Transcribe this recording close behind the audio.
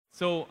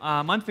So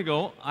a month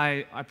ago,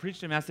 I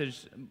preached a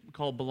message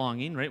called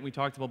Belonging, right? We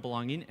talked about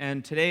belonging.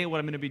 And today what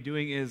I'm going to be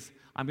doing is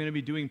I'm going to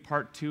be doing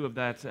part 2 of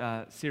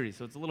that series.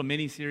 So it's a little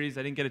mini-series.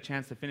 I didn't get a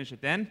chance to finish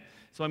it then.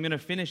 So I'm going to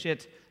finish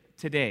it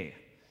today.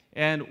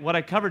 And what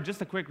I covered,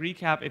 just a quick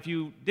recap, if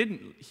you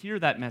didn't hear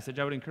that message,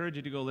 I would encourage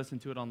you to go listen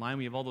to it online.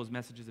 We have all those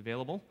messages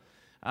available.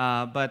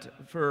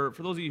 But for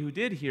those of you who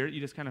did hear it,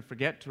 you just kind of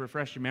forget to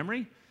refresh your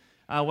memory.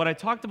 What I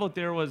talked about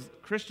there was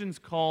Christians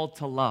called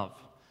to love.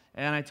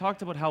 And I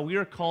talked about how we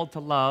are called to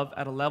love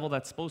at a level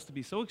that's supposed to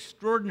be so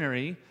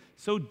extraordinary,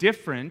 so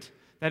different,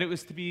 that it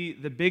was to be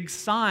the big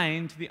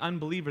sign to the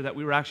unbeliever that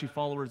we were actually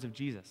followers of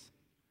Jesus.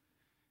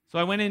 So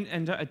I went in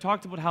and I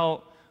talked about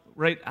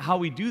how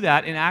we do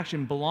that in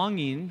action,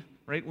 belonging,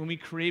 right? When we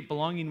create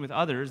belonging with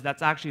others,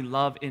 that's actually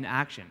love in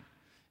action.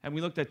 And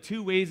we looked at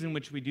 2 ways in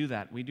which we do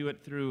that. We do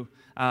it through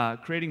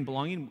creating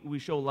belonging. We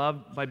show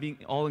love by being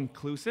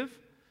all-inclusive,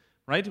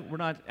 right? We're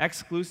not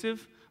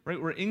exclusive. Right,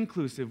 we're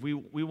inclusive. We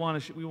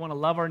want to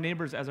love our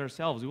neighbors as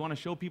ourselves. We want to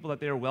show people that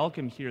they are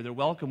welcome here. They're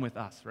welcome with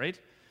us, right?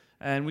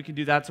 And we can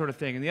do that sort of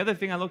thing. And the other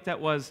thing I looked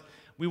at was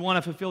we want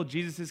to fulfill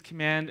Jesus'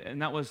 command,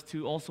 and that was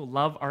to also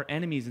love our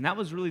enemies. And that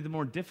was really the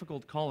more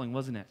difficult calling,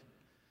 wasn't it?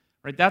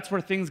 Right? That's where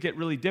things get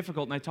really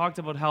difficult. And I talked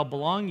about how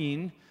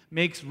belonging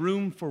makes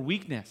room for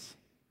weakness,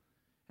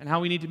 and how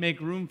we need to make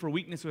room for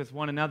weakness with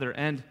one another.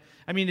 And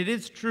I mean, it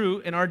is true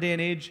in our day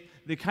and age,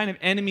 the kind of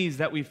enemies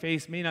that we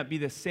face may not be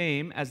the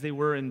same as they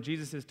were in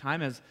Jesus'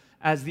 time,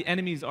 as the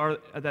enemies are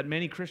that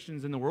many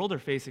Christians in the world are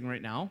facing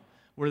right now,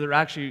 where they're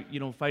actually,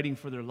 fighting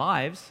for their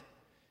lives.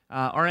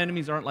 Our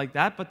enemies aren't like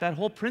that, but that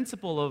whole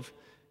principle of,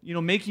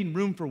 making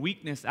room for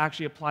weakness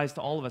actually applies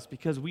to all of us,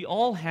 because we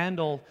all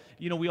handle,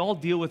 we all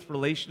deal with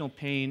relational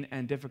pain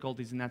and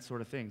difficulties and that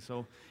sort of thing.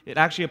 So it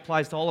actually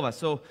applies to all of us.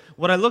 So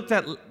what I looked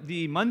at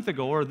the month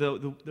ago, or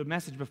the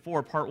message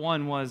before, part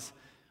 1, was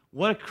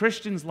what a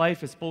Christian's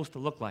life is supposed to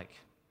look like,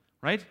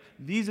 right?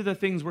 These are the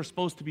things we're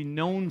supposed to be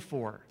known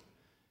for.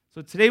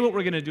 So today what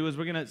we're going to do is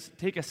we're going to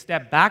take a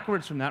step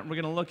backwards from that, and we're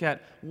going to look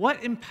at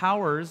what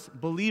empowers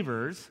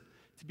believers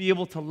to be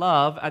able to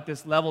love at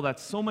this level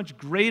that's so much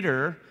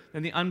greater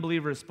than the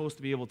unbeliever is supposed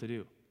to be able to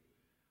do,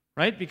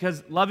 right?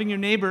 Because loving your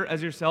neighbor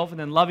as yourself and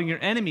then loving your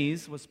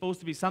enemies was supposed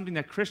to be something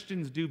that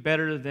Christians do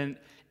better than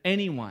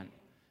anyone.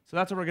 So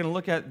that's what we're going to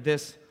look at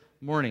this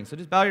morning. So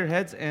just bow your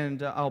heads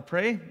and I'll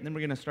pray, and then we're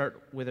going to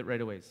start with it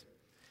right away.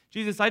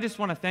 Jesus, I just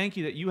want to thank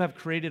you that you have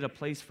created a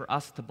place for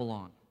us to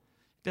belong.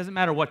 It doesn't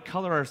matter what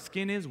color our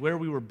skin is, where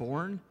we were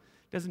born.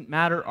 It doesn't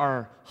matter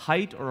our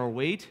height or our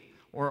weight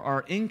or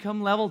our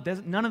income level.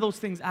 None of those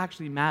things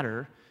actually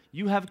matter.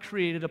 You have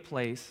created a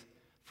place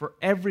for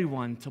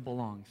everyone to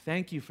belong.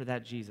 Thank you for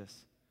that, Jesus.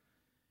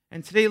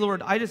 And today,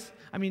 Lord,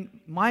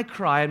 my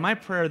cry and my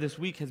prayer this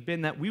week has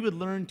been that we would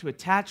learn to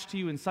attach to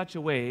you in such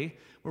a way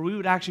where we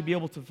would actually be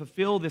able to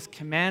fulfill this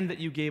command that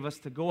you gave us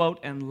to go out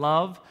and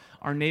love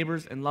our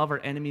neighbors and love our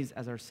enemies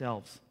as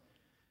ourselves.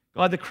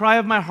 God, the cry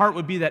of my heart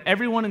would be that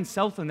everyone in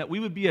Southland, that we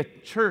would be a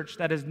church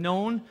that is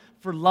known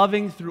for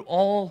loving through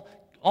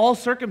all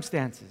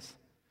circumstances.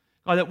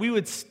 God, that we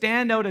would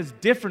stand out as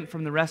different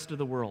from the rest of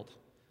the world.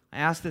 I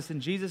ask this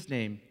in Jesus'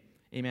 name.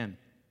 Amen.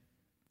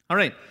 All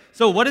right,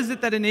 so what is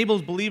it that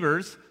enables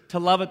believers to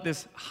love at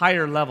this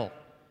higher level,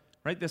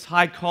 right? This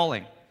high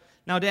calling.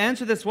 Now, to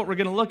answer this, what we're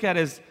going to look at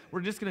is we're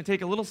just going to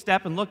take a little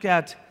step and look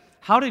at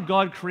how did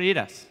God create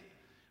us,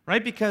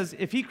 right? Because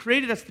if He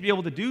created us to be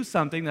able to do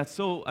something that's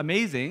so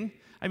amazing,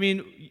 I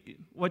mean,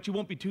 what you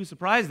won't be too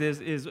surprised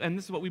is, and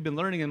this is what we've been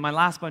learning in my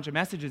last bunch of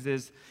messages,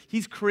 is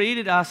He's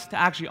created us to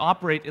actually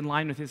operate in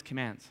line with His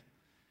commands.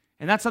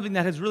 And that's something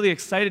that has really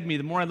excited me.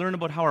 The more I learn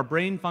about how our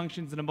brain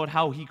functions and about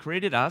how He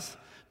created us,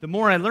 the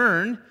more I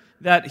learn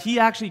that He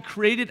actually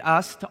created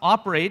us to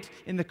operate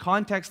in the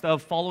context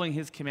of following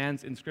His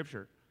commands in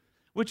Scripture,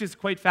 which is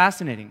quite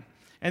fascinating.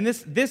 And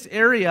this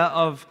area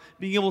of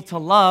being able to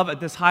love at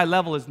this high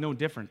level is no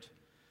different.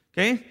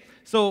 Okay?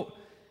 So,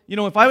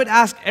 if I would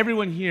ask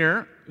everyone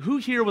here, who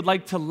here would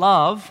like to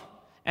love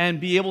and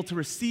be able to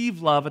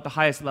receive love at the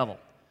highest level?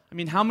 I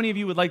mean, how many of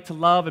you would like to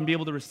love and be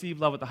able to receive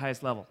love at the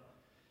highest level?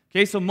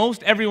 Okay, so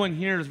most everyone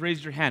here has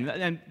raised your hand,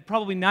 and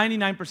probably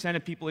 99%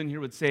 of people in here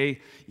would say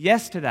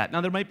yes to that.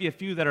 Now, there might be a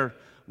few that are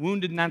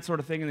wounded and that sort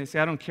of thing, and they say,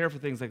 I don't care for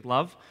things like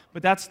love,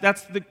 but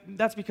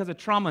that's because of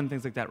trauma and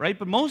things like that, right?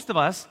 But most of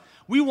us,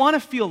 we want to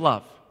feel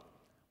love.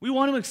 We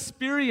want to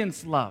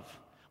experience love.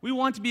 We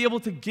want to be able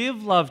to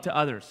give love to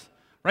others,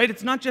 right?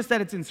 It's not just that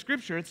it's in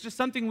Scripture, it's just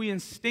something we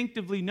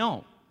instinctively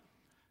know.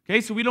 Okay,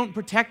 so we don't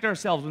protect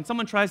ourselves. When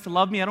someone tries to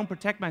love me, I don't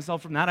protect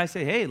myself from that. I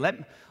say, hey,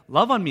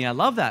 love on me. I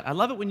love that. I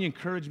love it when you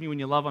encourage me, when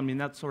you love on me,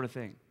 and that sort of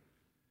thing.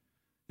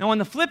 Now, on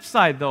the flip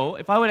side, though,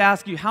 if I would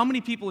ask you, how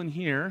many people in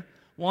here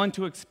want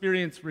to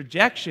experience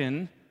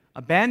rejection,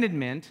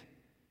 abandonment,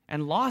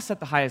 and loss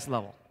at the highest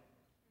level?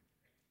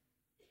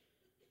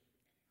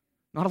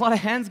 Not a lot of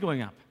hands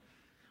going up.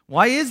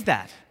 Why is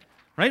that?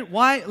 Right?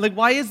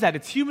 Why is that?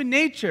 It's human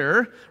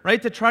nature,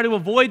 right, to try to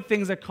avoid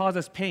things that cause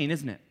us pain,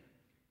 isn't it?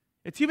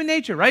 It's human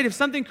nature, right? If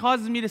something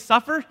causes me to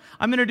suffer,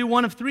 I'm going to do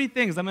one of 3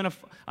 things. I'm going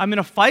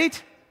to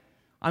fight,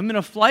 I'm going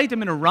to flight, I'm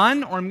going to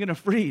run, or I'm going to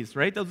freeze,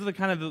 right? Those are the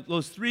kind of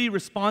those three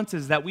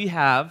responses that we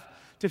have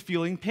to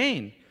feeling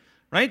pain,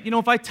 right?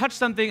 If I touch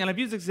something, and I've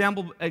used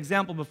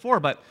example before,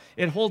 but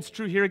it holds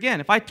true here again.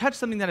 If I touch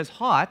something that is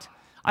hot,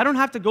 I don't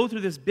have to go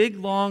through this big,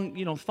 long,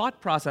 thought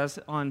process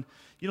on,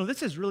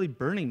 this is really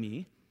burning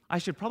me. I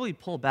should probably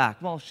pull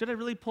back. Well, should I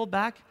really pull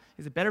back?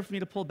 Is it better for me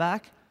to pull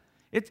back?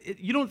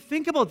 You don't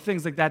think about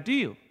things like that, do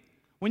you?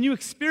 When you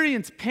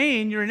experience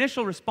pain, your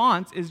initial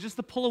response is just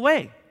to pull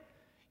away.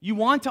 You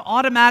want to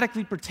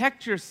automatically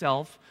protect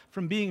yourself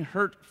from being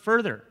hurt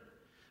further,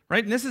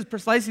 right? And this is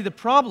precisely the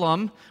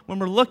problem when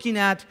we're looking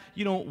at,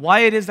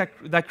 why it is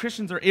that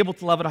Christians are able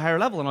to love at a higher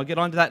level, and I'll get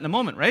onto that in a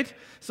moment, right?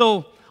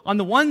 So on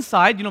the one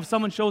side, if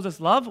someone shows us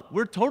love,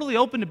 we're totally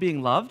open to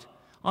being loved.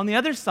 On the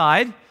other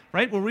side,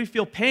 right, where we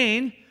feel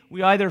pain,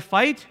 we either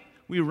fight,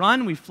 we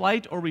run, we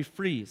flight, or we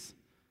freeze.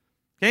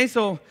 Okay,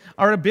 so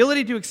our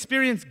ability to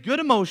experience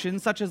good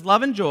emotions such as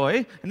love and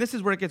joy, and this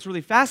is where it gets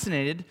really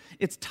fascinated,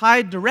 it's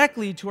tied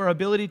directly to our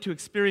ability to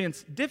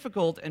experience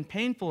difficult and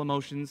painful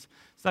emotions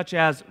such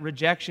as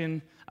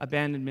rejection,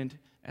 abandonment,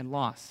 and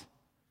loss.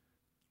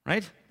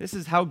 Right? This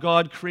is how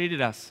God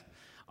created us.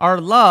 Our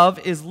love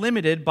is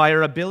limited by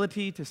our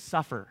ability to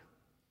suffer.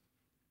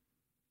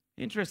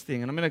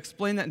 Interesting, and I'm going to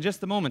explain that in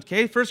just a moment,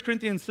 okay? 1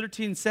 Corinthians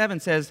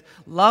 13:7 says,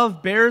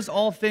 love bears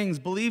all things,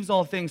 believes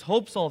all things,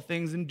 hopes all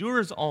things,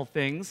 endures all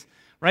things,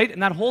 right?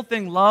 And that whole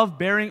thing, love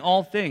bearing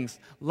all things,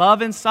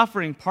 love and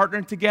suffering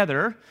partnered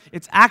together,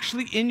 it's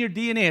actually in your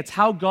DNA. It's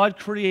how God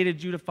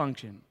created you to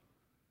function,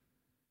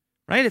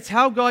 right? It's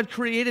how God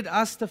created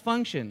us to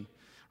function,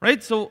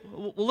 right? So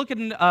we'll look at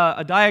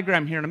a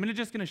diagram here, and I'm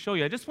just going to show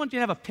you. I just want you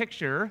to have a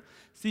picture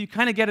so you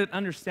kind of get an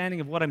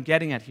understanding of what I'm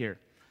getting at here.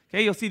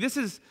 Okay, you'll see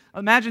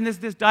imagine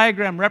this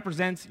diagram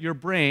represents your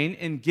brain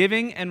in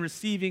giving and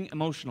receiving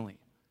emotionally,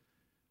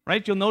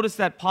 right? You'll notice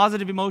that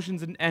positive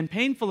emotions and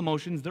painful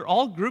emotions, they're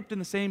all grouped in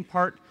the same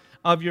part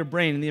of your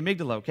brain, in the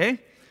amygdala, okay?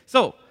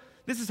 So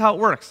this is how it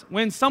works.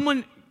 When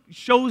someone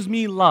shows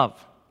me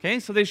love,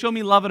 okay, so they show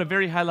me love at a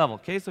very high level,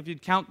 okay? So if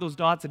you'd count those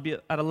dots, it'd be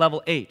at a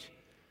level 8.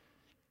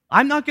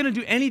 I'm not going to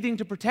do anything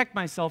to protect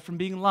myself from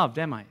being loved,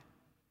 am I?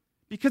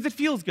 Because it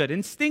feels good.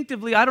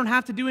 Instinctively, I don't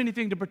have to do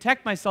anything to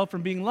protect myself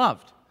from being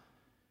loved.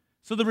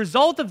 So the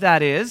result of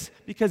that is,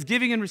 because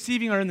giving and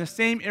receiving are in the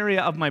same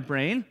area of my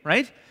brain,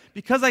 right?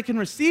 Because I can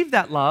receive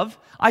that love,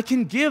 I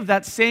can give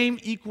that same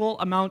equal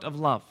amount of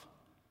love.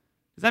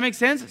 Does that make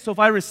sense? So if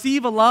I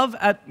receive a love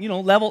at,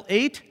 level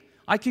 8,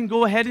 I can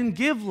go ahead and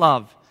give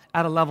love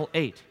at a level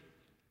 8.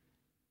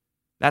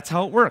 That's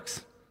how it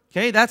works.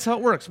 Okay, that's how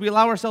it works. We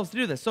allow ourselves to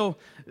do this. So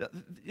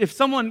if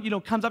someone,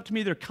 comes up to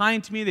me, they're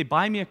kind to me, they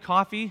buy me a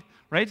coffee,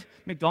 right?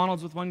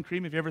 McDonald's with one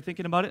cream, if you're ever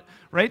thinking about it,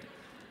 right?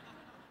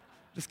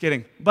 Just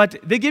kidding. But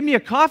they give me a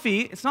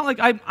coffee. It's not like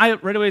I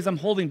right away I'm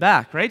holding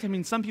back, right? I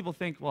mean, some people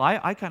think, well,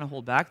 I kind of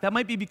hold back. That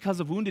might be because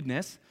of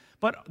woundedness,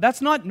 but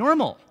that's not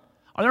normal.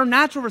 Our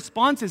natural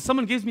response is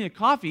someone gives me a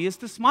coffee is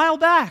to smile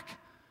back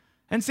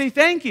and say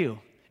thank you.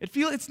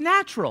 It's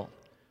natural,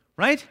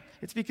 right?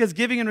 It's because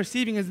giving and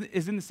receiving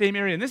is in the same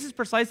area. And this is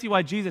precisely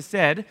why Jesus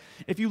said,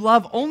 if you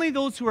love only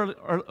those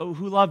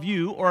who love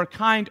you, or are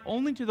kind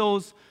only to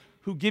those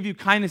who give you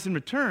kindness in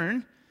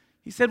return,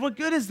 he said, what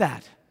good is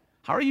that?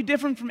 How are you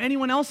different from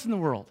anyone else in the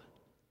world?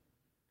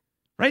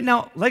 Right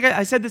now, like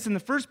I said this in the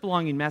first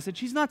belonging message,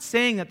 he's not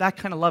saying that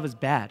kind of love is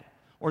bad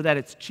or that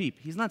it's cheap.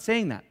 He's not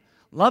saying that.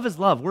 Love is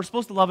love. We're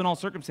supposed to love in all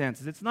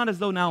circumstances. It's not as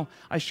though now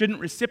I shouldn't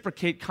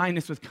reciprocate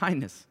kindness with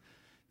kindness.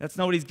 That's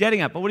not what he's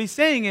getting at. But what he's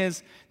saying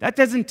is that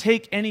doesn't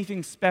take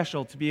anything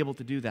special to be able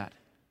to do that.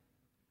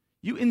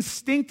 You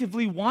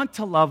instinctively want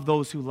to love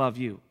those who love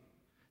you.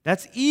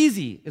 That's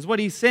easy, is what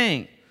he's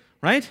saying,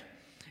 right?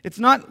 It's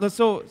not,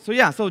 so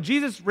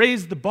Jesus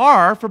raised the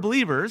bar for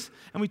believers,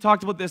 and we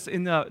talked about this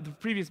in the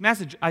previous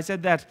message. I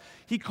said that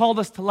he called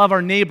us to love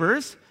our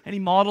neighbors, and he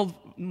modeled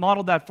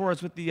that for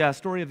us with the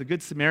story of the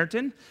Good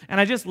Samaritan. And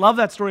I just love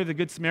that story of the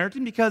Good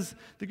Samaritan because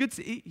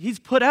he's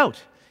put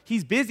out.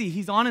 He's busy.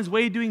 He's on his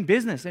way doing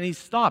business, and he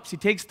stops. He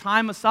takes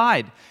time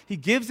aside. He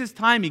gives his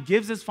time. He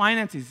gives his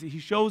finances. He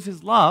shows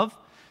his love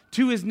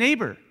to his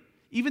neighbor,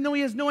 even though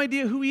he has no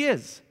idea who he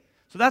is.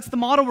 So that's the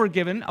model we're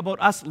given about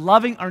us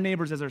loving our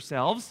neighbors as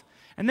ourselves.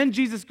 And then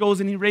Jesus goes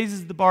and he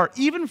raises the bar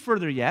even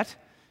further yet,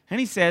 and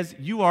he says,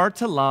 you are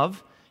to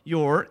love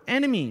your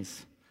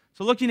enemies.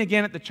 So looking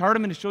again at the chart,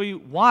 I'm going to show you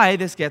why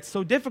this gets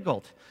so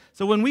difficult.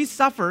 So when we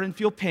suffer and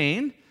feel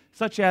pain,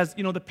 such as,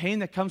 the pain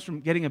that comes from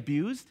getting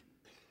abused,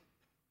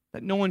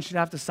 that no one should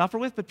have to suffer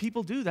with, but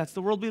people do. That's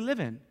the world we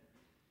live in.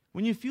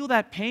 When you feel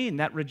that pain,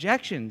 that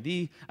rejection,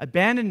 the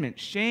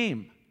abandonment,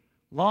 shame,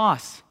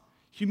 loss,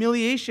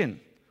 humiliation,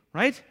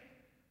 right?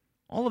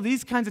 All of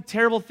these kinds of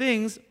terrible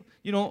things,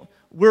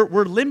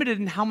 we're limited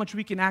in how much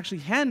we can actually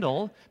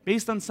handle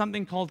based on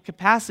something called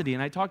capacity.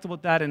 And I talked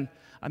about that in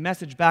a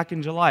message back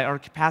in July, our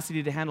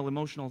capacity to handle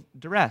emotional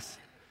duress.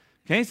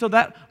 Okay, so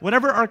that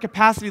whatever our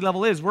capacity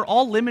level is, we're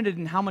all limited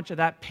in how much of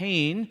that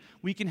pain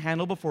we can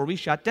handle before we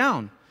shut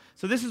down.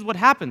 So this is what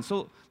happens.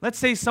 So let's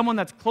say someone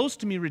that's close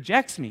to me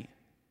rejects me.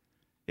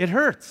 It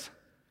hurts.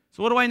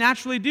 So what do I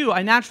naturally do?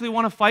 I naturally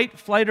want to fight,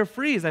 flight, or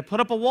freeze. I put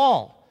up a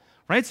wall,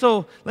 right?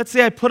 So let's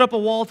say I put up a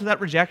wall to that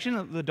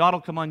rejection. The dot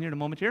will come on here in a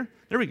moment here.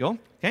 There we go,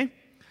 okay?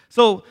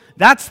 So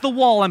that's the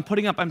wall I'm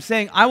putting up. I'm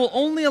saying I will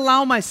only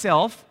allow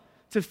myself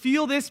to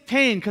feel this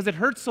pain because it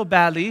hurts so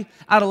badly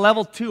at a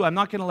level 2. I'm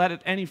not going to let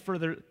it any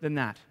further than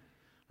that,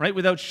 right?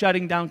 Without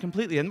shutting down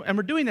completely. And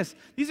we're doing this.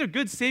 These are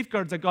good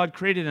safeguards that God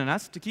created in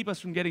us to keep us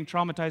from getting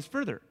traumatized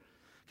further.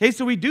 Okay,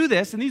 so we do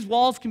this, and these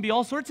walls can be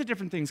all sorts of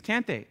different things,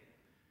 can't they?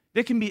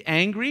 They can be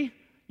angry,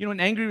 an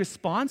angry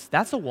response.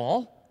 That's a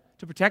wall.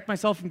 To protect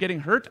myself from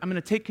getting hurt, I'm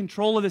going to take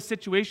control of the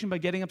situation by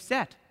getting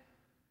upset.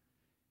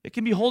 It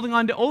can be holding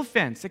on to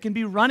offense. It can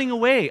be running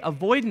away,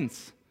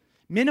 avoidance.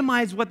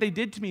 Minimize what they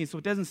did to me so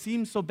it doesn't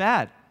seem so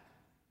bad.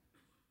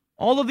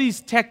 All of these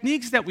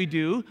techniques that we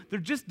do, they're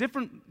just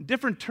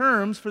different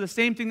terms for the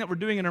same thing that we're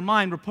doing in our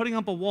mind. We're putting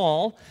up a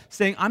wall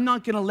saying, I'm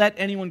not going to let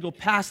anyone go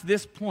past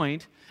this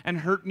point and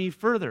hurt me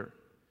further.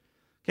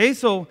 Okay,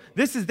 so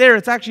this is there.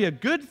 It's actually a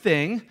good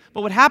thing,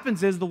 but what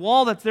happens is the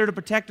wall that's there to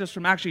protect us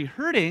from actually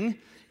hurting,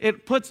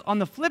 it puts on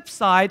the flip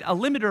side a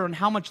limiter on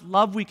how much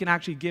love we can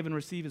actually give and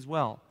receive as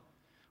well.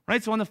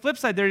 Right, so on the flip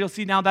side there, you'll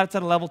see now that's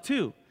at a level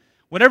 2.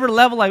 Whatever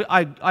level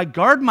I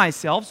guard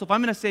myself, so if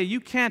I'm going to say, you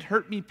can't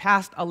hurt me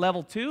past a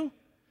level 2,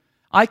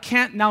 I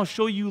can't now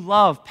show you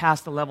love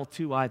past a level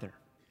 2 either.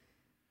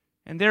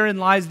 And therein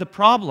lies the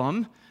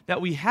problem that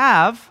we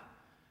have,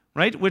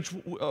 right?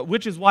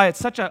 Which is why it's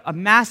such a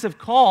massive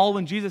call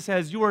when Jesus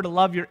says, you are to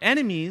love your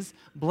enemies,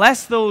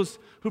 bless those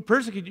who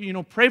persecute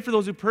you, pray for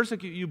those who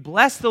persecute you,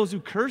 bless those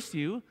who curse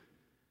you.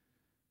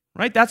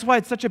 Right? That's why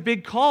it's such a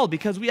big call,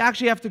 because we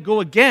actually have to go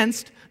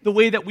against the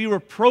way that we were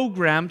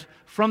programmed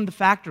from the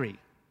factory.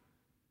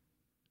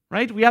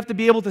 Right? We have to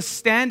be able to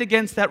stand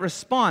against that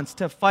response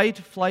to fight,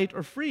 flight,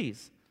 or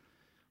freeze.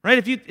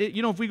 Right?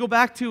 If we go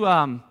back to,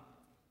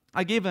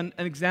 I gave an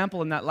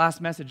example in that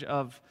last message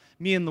of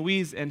me and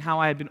Louise and how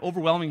I had been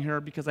overwhelming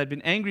her because I'd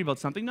been angry about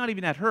something, not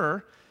even at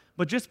her,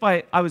 but just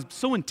I was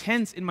so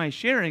intense in my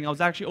sharing, I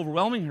was actually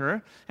overwhelming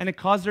her, and it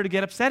caused her to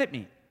get upset at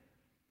me.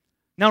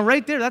 Now,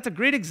 right there, that's a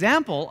great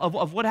example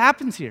of what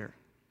happens here.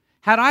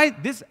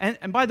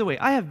 And by the way,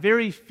 I have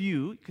very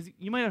few, because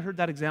you might have heard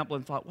that example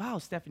and thought, wow,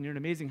 Stephen, you're an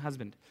amazing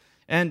husband.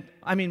 And,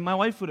 my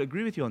wife would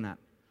agree with you on that.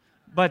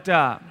 But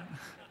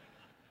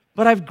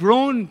I've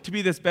grown to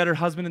be this better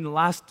husband in the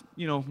last,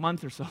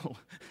 month or so.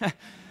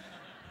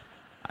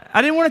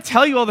 I didn't want to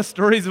tell you all the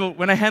stories about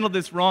when I handled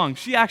this wrong.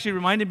 She actually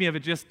reminded me of it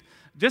just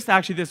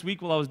actually this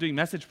week while I was doing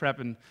message prep,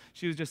 and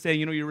she was just saying,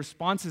 your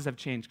responses have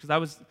changed,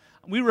 because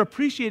we were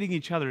appreciating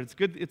each other. It's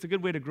a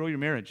good way to grow your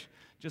marriage,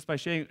 just by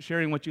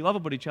sharing what you love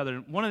about each other.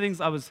 One of the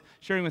things I was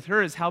sharing with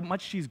her is how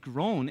much she's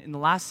grown in the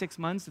last 6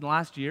 months, in the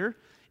last year.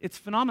 It's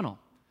phenomenal.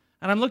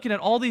 And I'm looking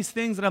at all these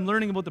things that I'm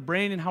learning about the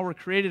brain and how we're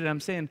created, and I'm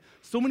saying,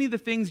 so many of the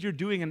things you're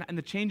doing and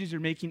the changes you're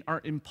making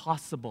are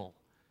impossible.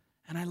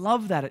 And I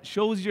love that. It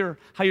shows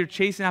how you're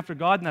chasing after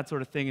God and that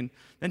sort of thing. And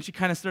then she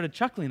kind of started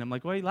chuckling. I'm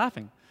like, why are you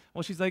laughing?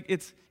 Well, she's like,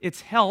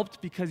 it's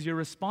helped because your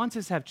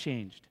responses have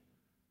changed.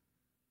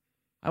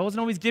 I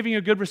wasn't always giving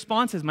her good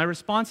responses. My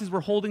responses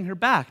were holding her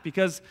back,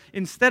 because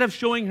instead of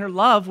showing her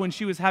love when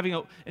she was having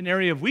an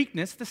area of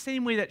weakness, the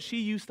same way that she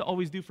used to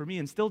always do for me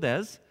and still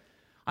does,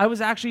 I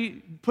was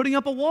actually putting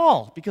up a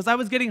wall because I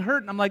was getting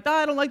hurt, and I'm like,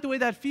 I don't like the way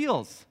that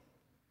feels.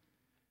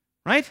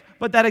 Right?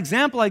 But that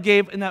example I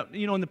gave in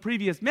the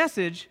previous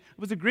message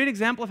was a great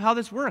example of how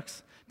this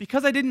works.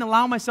 Because I didn't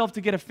allow myself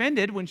to get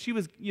offended when she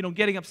was,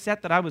 getting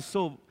upset that I was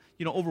so,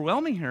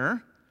 overwhelming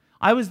her,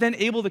 I was then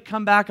able to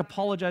come back,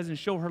 apologize, and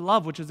show her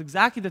love, which is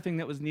exactly the thing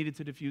that was needed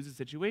to diffuse the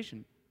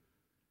situation.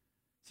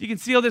 So you can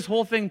see how this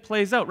whole thing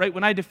plays out, right?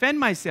 When I defend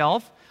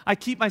myself, I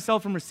keep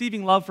myself from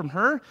receiving love from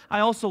her.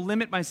 I also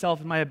limit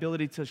myself in my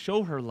ability to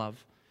show her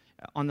love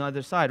on the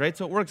other side, right?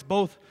 So it works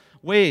both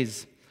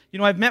ways.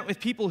 I've met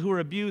with people who were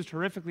abused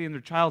horrifically in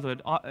their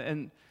childhood,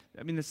 and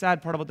the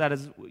sad part about that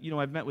is,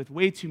 I've met with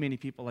way too many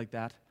people like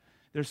that.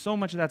 There's so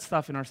much of that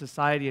stuff in our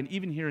society, and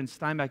even here in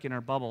Steinbach in our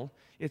bubble,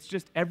 it's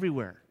just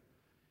everywhere.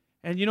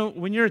 And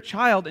when you're a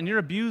child and you're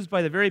abused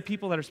by the very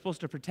people that are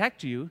supposed to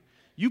protect you,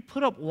 you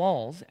put up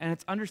walls, and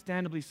it's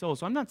understandably so.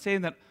 So I'm not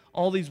saying that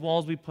all these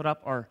walls we put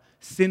up are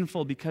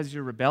sinful because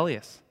you're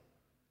rebellious.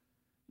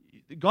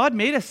 God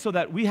made us so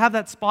that we have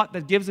that spot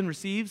that gives and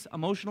receives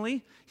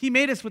emotionally. He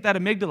made us with that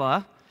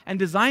amygdala and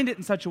designed it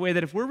in such a way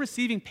that if we're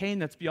receiving pain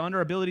that's beyond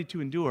our ability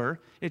to endure,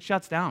 it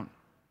shuts down.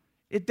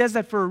 It does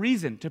that for a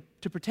reason,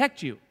 to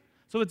protect you.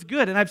 So it's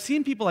good. And I've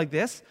seen people like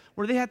this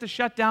where they had to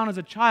shut down as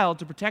a child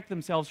to protect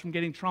themselves from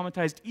getting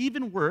traumatized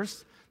even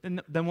worse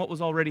than what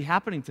was already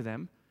happening to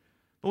them.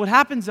 But what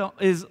happens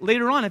is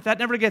later on, if that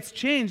never gets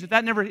changed,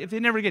 if they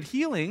never get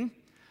healing,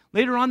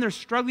 later on they're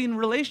struggling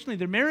relationally.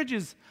 Their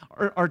marriages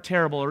are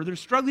terrible, or they're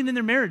struggling in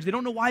their marriage. They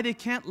don't know why they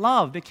can't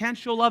love. They can't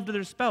show love to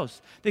their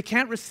spouse. They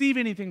can't receive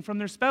anything from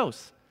their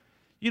spouse.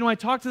 I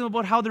talk to them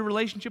about how their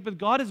relationship with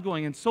God is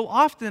going, and so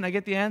often I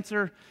get the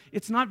answer,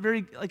 it's not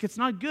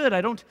good.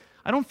 I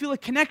don't feel a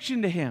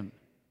connection to Him.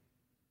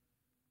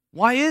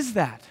 Why is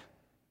that?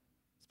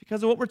 It's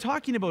because of what we're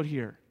talking about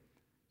here.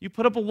 You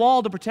put up a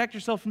wall to protect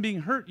yourself from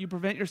being hurt. You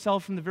prevent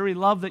yourself from the very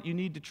love that you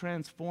need to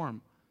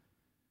transform.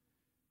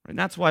 And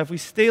that's why if we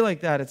stay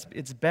like that,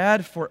 it's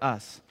bad for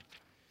us.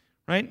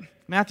 Right?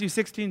 Matthew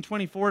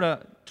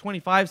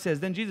 16:24-25 says,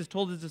 Then Jesus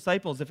told his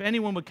disciples, If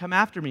anyone would come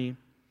after me,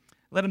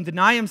 let him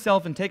deny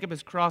himself and take up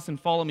his cross and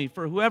follow me.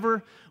 For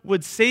whoever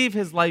would save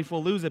his life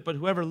will lose it, but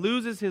whoever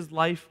loses his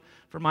life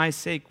for my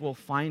sake will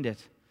find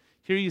it.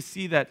 Here you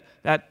see that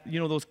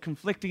those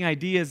conflicting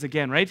ideas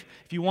again, right?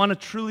 If you want to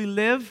truly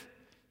live,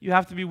 you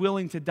have to be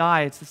willing to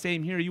die. It's the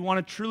same here. You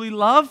want to truly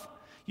love,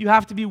 you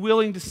have to be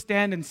willing to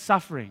stand in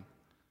suffering.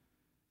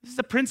 This is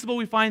a principle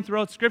we find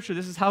throughout Scripture.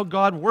 This is how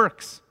God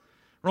works.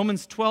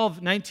 Romans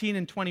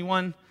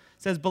 12:19-21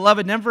 says,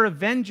 Beloved, never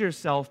avenge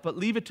yourself, but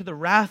leave it to the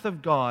wrath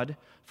of God,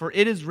 for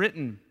it is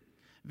written,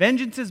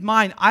 Vengeance is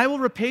mine, I will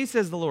repay,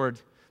 says the Lord.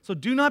 So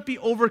do not be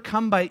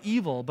overcome by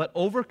evil, but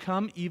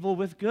overcome evil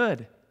with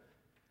good.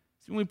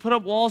 So when we put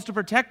up walls to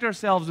protect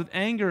ourselves with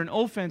anger and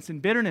offense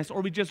and bitterness,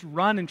 or we just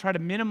run and try to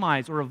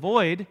minimize or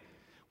avoid,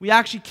 we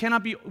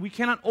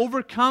cannot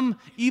overcome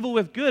evil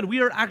with good.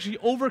 We are actually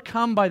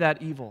overcome by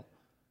that evil.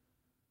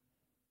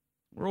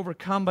 We're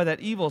overcome by that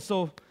evil.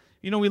 So,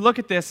 we look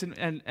at this,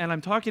 and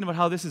I'm talking about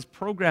how this is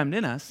programmed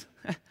in us,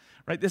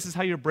 right? This is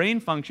how your brain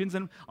functions,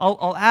 and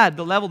I'll add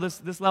the level,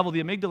 this level,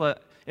 the amygdala,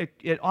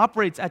 it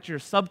operates at your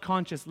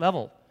subconscious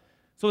level.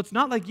 So it's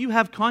not like you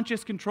have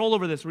conscious control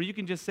over this, where you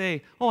can just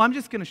say, oh, I'm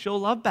just going to show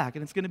love back,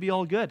 and it's going to be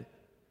all good. It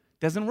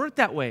doesn't work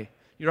that way.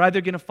 You're either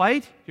going to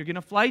fight, you're going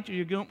to flight,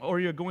 or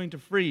you're going to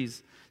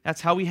freeze.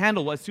 That's how we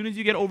handle it. As soon as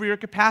you get over your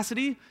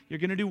capacity, you're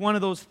going to do one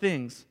of those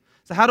things.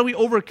 So how do we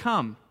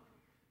overcome?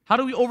 How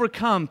do we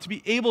overcome to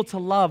be able to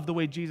love the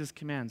way Jesus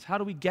commands? How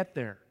do we get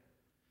there?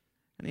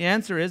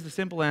 And the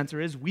simple answer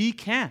is, we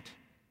can't.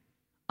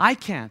 I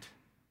can't.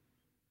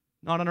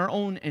 Not on our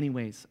own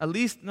anyways. At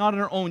least not on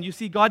our own. You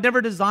see, God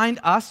never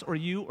designed us or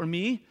you or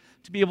me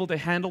to be able to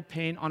handle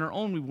pain on our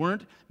own. We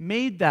weren't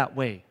made that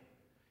way.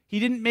 He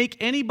didn't make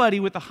anybody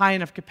with a high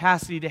enough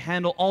capacity to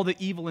handle all the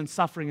evil and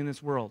suffering in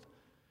this world.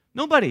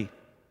 Nobody.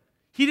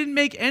 He didn't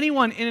make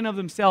anyone in and of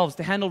themselves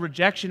to handle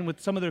rejection with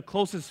some of their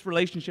closest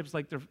relationships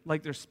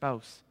like their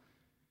spouse.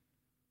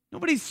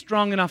 Nobody's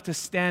strong enough to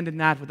stand in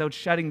that without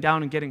shutting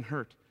down and getting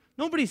hurt.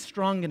 Nobody's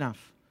strong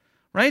enough,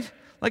 right?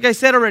 Like I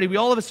said already, we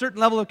all have a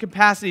certain level of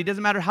capacity. It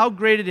doesn't matter how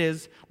great it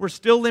is, we're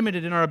still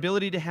limited in our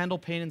ability to handle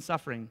pain and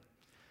suffering.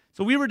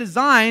 So we were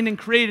designed and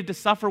created to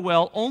suffer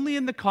well only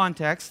in the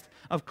context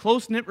of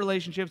close-knit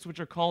relationships, which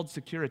are called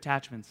secure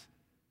attachments.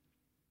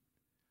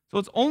 So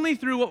it's only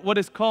through what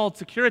is called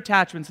secure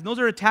attachments, and those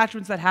are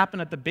attachments that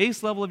happen at the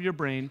base level of your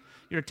brain,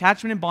 your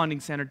attachment and bonding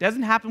center. It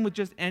doesn't happen with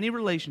just any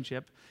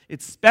relationship.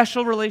 It's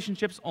special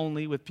relationships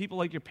only with people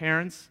like your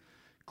parents,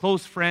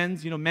 close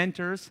friends,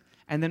 mentors,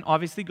 and then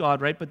obviously God,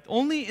 right? But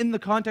only in the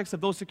context of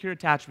those secure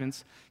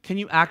attachments can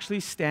you actually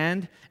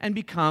stand and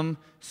become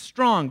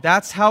strong.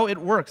 That's how it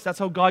works. That's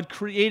how God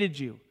created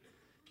you.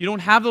 If you don't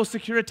have those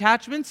secure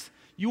attachments,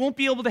 you won't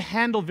be able to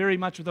handle very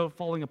much without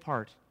falling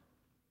apart.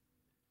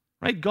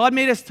 Right? God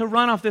made us to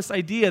run off this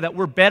idea that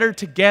we're better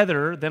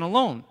together than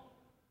alone.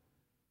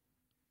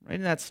 Right?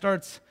 And that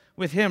starts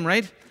with Him,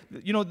 right?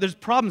 There's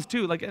problems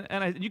too.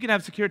 You can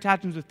have secure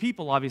attachments with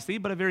people, obviously,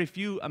 but a very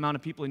few amount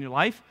of people in your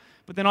life.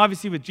 But then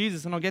obviously with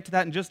Jesus, and I'll get to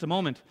that in just a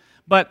moment.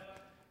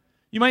 But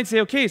you might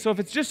say, okay, so if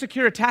it's just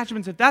secure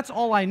attachments, if that's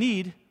all I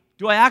need,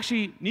 do I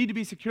actually need to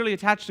be securely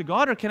attached to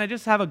God, or can I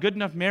just have a good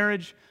enough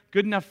marriage,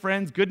 good enough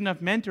friends, good enough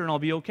mentor, and I'll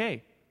be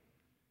okay?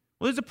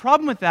 Well, there's a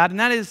problem with that, and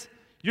that is,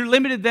 you're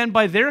limited then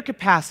by their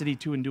capacity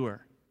to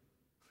endure,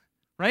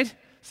 right?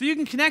 So you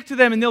can connect to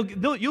them and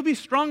you'll be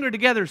stronger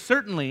together,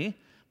 certainly,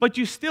 but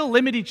you still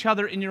limit each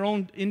other in your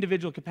own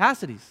individual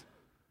capacities.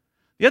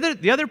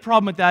 The other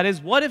problem with that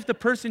is, what if the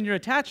person you're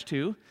attached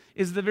to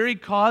is the very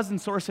cause and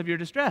source of your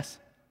distress?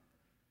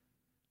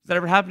 Does that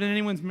ever happen in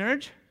anyone's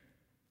marriage?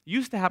 It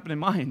used to happen in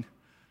mine.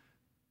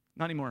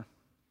 Not anymore,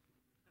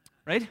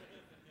 right?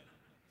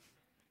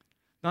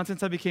 Not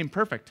since I became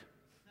perfect.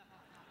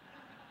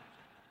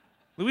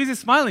 Louise is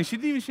smiling. She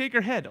didn't even shake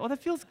her head. Oh,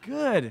 that feels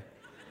good.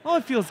 Oh,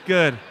 it feels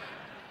good.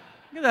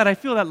 Look at that. I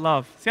feel that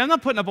love. See, I'm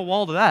not putting up a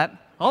wall to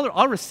that.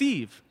 I'll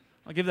receive.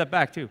 I'll give that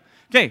back too.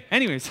 Okay,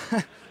 anyways.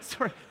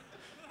 Sorry.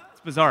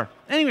 It's bizarre.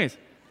 Anyways.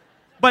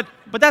 But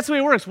that's the way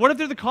it works. What if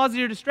they're the cause of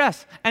your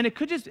distress? And it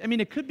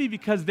could be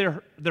because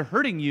they're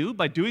hurting you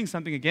by doing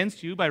something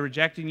against you, by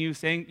rejecting you,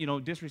 saying,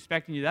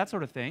 disrespecting you, that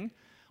sort of thing.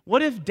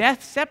 What if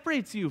death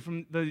separates you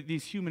from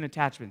these human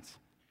attachments?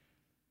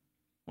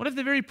 What if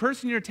the very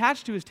person you're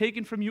attached to is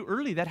taken from you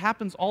early? That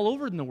happens all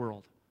over in the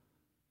world.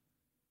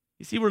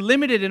 You see, we're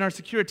limited in our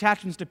secure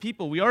attachments to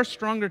people. We are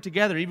stronger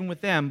together, even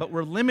with them, but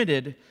we're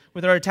limited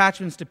with our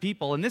attachments to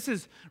people. And this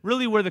is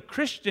really where the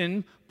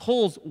Christian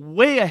pulls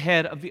way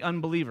ahead of the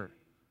unbeliever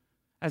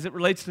as it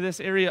relates to this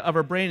area of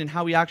our brain and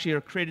how we actually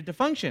are created to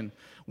function.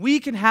 We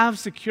can have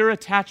secure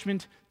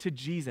attachment to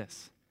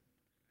Jesus.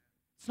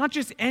 It's not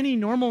just any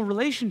normal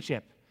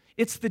relationship.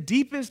 It's the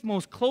deepest,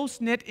 most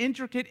close-knit,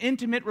 intricate,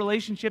 intimate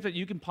relationship that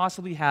you can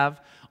possibly have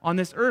on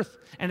this earth.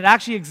 And it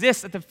actually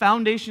exists at the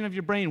foundation of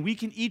your brain. We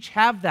can each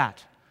have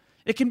that.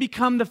 It can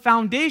become the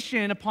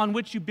foundation upon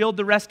which you build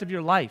the rest of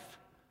your life.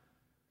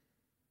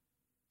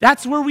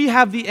 That's where we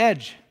have the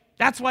edge.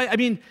 That's why,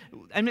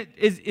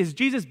 is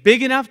Jesus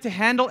big enough to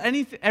handle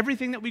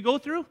everything that we go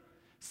through?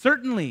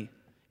 Certainly.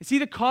 Is he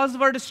the cause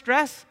of our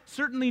distress?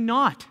 Certainly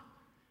not.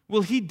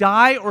 Will he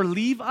die or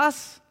leave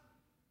us?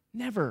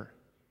 Never.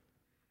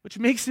 Which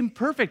makes him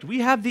perfect. We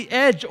have the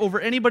edge over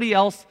anybody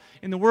else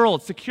in the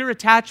world. Secure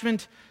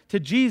attachment to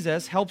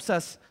Jesus helps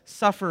us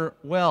suffer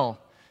well.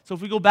 So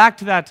if we go back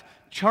to that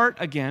chart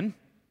again,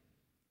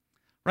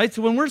 right?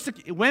 So when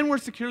we're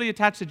securely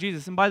attached to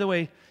Jesus, and by the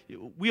way,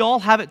 we all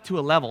have it to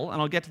a level,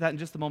 and I'll get to that in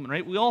just a moment,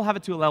 right? We all have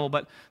it to a level,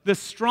 but the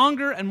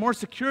stronger and more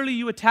securely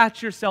you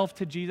attach yourself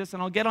to Jesus,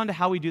 and I'll get on to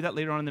how we do that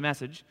later on in the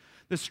message,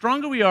 the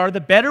stronger we are, the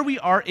better we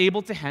are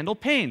able to handle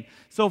pain.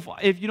 So if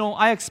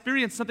I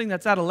experience something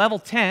that's at a level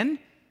 10,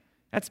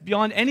 that's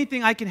beyond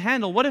anything I can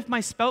handle. What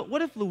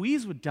if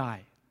Louise would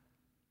die?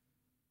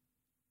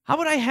 How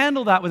would I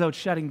handle that without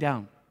shutting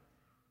down?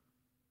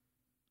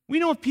 We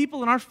know of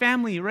people in our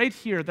family right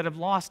here that have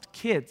lost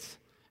kids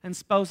and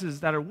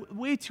spouses that are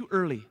way too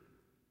early.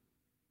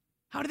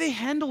 How do they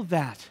handle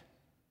that?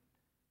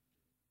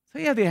 So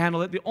yeah, they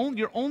handle it.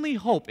 Your only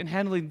hope in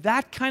handling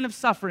that kind of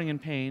suffering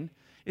and pain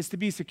is to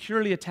be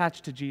securely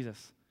attached to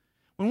Jesus.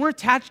 When we're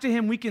attached to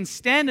him, we can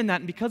stand in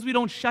that, and because we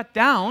don't shut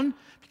down,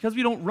 because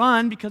we don't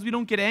run, because we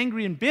don't get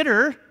angry and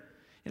bitter,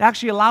 it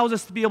actually allows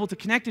us to be able to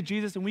connect to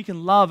Jesus, and we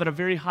can love at a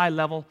very high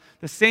level,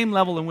 the same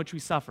level in which we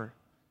suffer.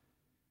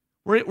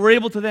 We're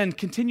able to then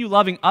continue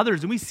loving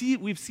others, and we've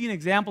seen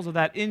examples of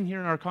that in here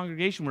in our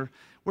congregation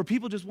where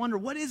people just wonder,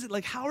 what is it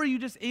like? How are you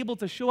just able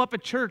to show up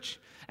at church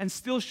and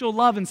still show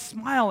love and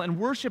smile and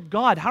worship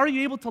God? How are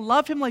you able to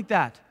love him like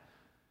that?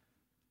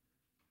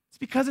 It's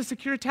because of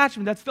secure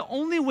attachment. That's the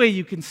only way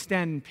you can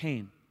stand in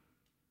pain.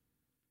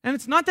 And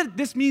it's not that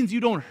this means you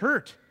don't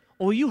hurt.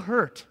 Oh, you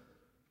hurt.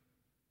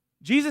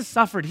 Jesus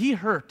suffered, he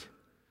hurt.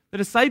 The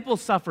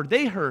disciples suffered,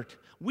 they hurt.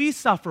 We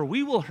suffer,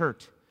 we will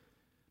hurt.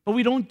 But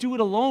we don't do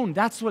it alone.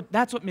 That's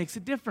what makes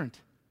it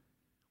different.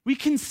 We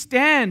can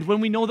stand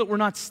when we know that we're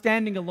not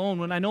standing alone,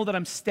 when I know that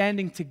I'm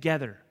standing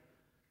together.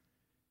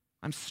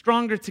 I'm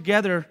stronger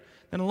together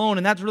than alone.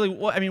 And that's really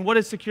what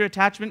is secure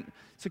attachment?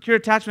 Secure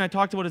attachment, I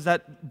talked about, is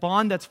that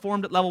bond that's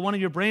formed at level 1 of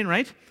your brain,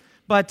 right?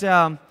 But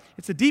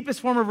it's the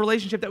deepest form of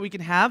relationship that we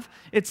can have.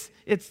 It's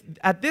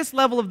at this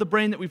level of the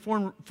brain that we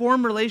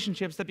form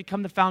relationships that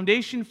become the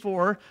foundation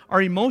for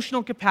our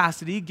emotional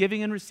capacity,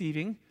 giving and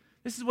receiving.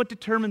 This is what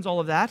determines all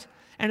of that.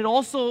 And it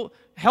also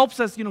helps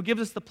us,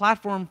 gives us the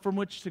platform from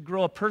which to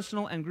grow a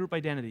personal and group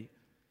identity.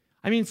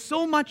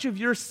 So much of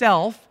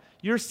yourself,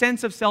 your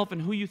sense of self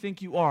and who you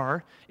think you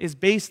are, is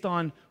based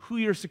on who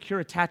your secure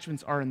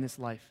attachments are in this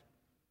life.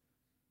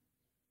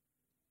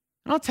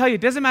 And I'll tell you,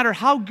 it doesn't matter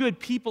how good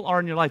people are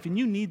in your life, and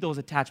you need those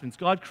attachments.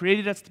 God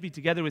created us to be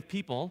together with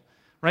people,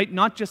 right?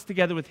 Not just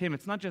together with him.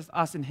 It's not just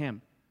us and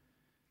him.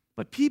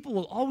 But people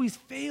will always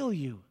fail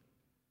you.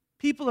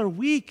 People are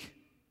weak.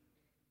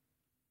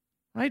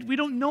 Right? We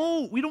don't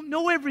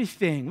know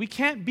everything. We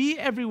can't be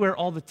everywhere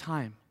all the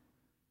time.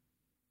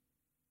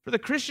 For the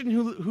Christian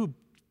who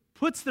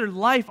puts their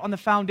life on the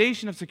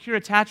foundation of secure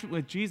attachment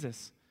with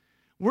Jesus,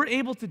 we're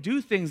able to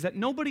do things that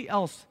nobody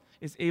else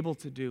is able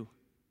to do.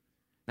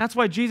 That's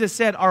why Jesus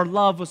said our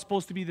love was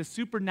supposed to be the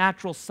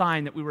supernatural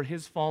sign that we were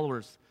his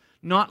followers,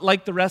 not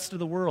like the rest of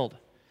the world.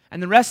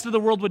 And the rest of the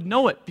world would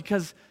know it,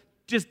 because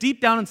just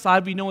deep down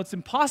inside we know it's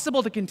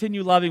impossible to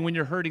continue loving when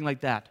you're hurting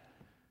like that.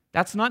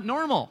 That's not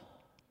normal.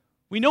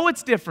 We know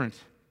it's different.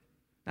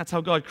 That's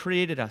how God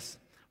created us.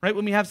 Right?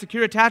 When we have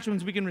secure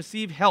attachments, we can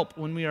receive help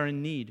when we are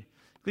in need.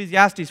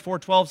 Ecclesiastes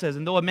 4:12 says,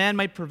 "And though a man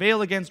might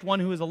prevail against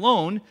one who is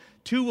alone,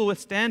 two will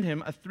withstand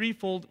him. A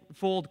threefold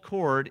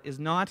cord is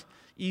not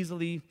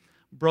easily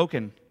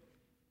broken."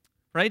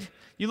 Right?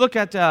 You look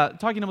at,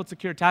 talking about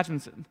secure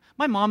attachments,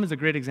 my mom is a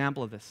great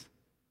example of this.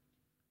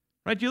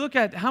 Right? You look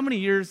at how many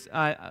years,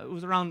 it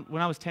was around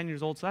when I was 10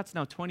 years old, so that's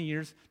now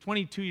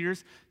 22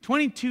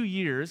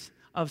 years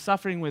of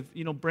suffering with,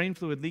 brain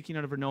fluid leaking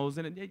out of her nose,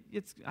 and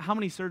it's how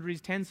many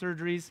surgeries? 10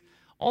 surgeries,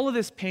 all of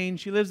this pain.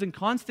 She lives in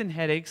constant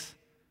headaches.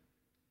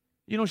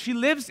 She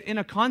lives in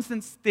a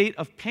constant state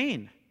of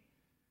pain.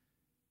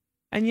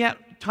 And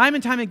yet, time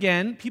and time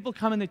again, people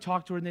come and they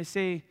talk to her and they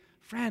say,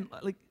 "Fran,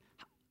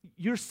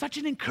 you're such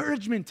an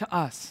encouragement to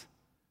us.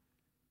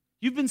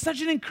 You've been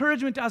such an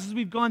encouragement to us as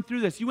we've gone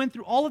through this. You went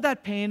through all of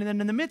that pain, and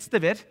then in the midst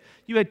of it,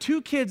 you had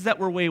 2 kids that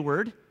were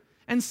wayward,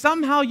 and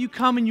somehow you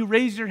come and you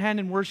raise your hand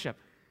in worship.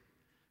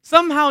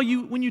 Somehow,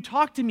 when you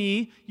talk to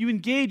me, you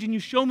engage and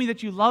you show me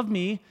that you love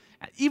me,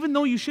 even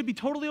though you should be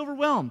totally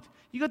overwhelmed.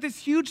 You got this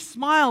huge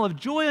smile of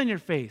joy on your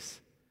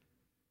face."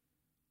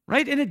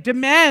 Right? And it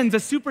demands a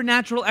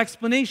supernatural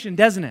explanation,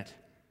 doesn't it?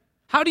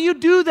 How do you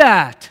do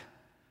that?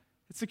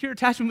 It's secure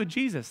attachment with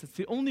Jesus. It's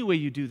the only way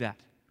you do that.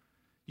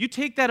 You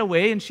take that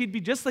away, and she'd be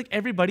just like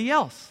everybody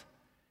else,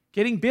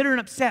 getting bitter and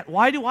upset.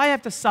 Why do I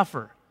have to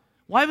suffer?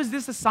 Why was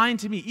this assigned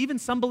to me? Even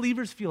some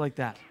believers feel like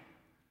that.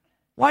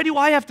 Why do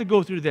I have to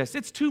go through this?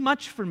 It's too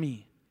much for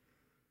me.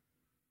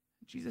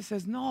 Jesus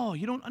says, no,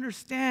 you don't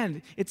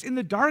understand. It's in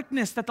the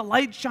darkness that the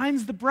light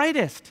shines the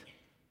brightest.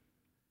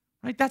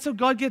 Right? That's how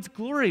God gets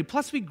glory.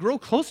 Plus, we grow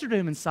closer to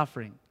him in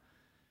suffering.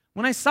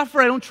 When I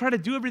suffer, I don't try to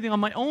do everything on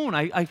my own.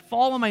 I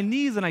fall on my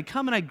knees and I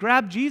come and I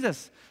grab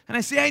Jesus and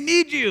I say, I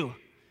need you,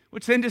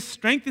 which then just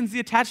strengthens the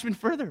attachment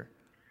further.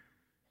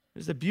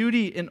 There's a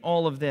beauty in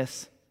all of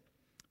this.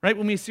 Right?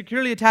 When we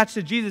securely attach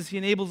to Jesus, he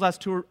enables us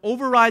to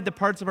override the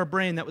parts of our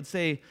brain that would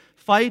say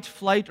fight,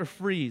 flight, or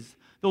freeze,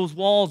 those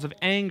walls of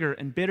anger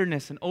and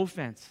bitterness and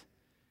offense.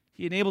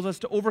 He enables us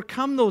to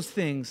overcome those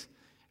things,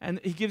 and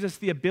he gives us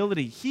the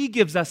ability. He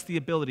gives us the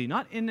ability,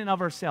 not in and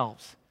of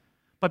ourselves,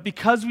 but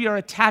because we are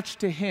attached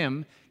to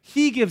him,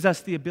 he gives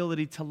us the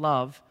ability to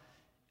love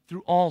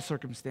through all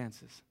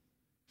circumstances.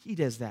 He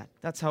does that.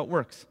 That's how it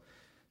works.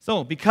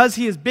 So, because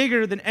he is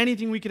bigger than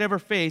anything we could ever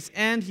face,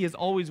 and he is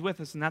always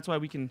with us, and that's why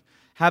we can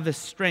have this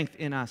strength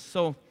in us.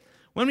 So,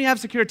 when we have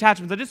secure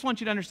attachments, I just want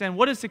you to understand,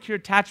 what does secure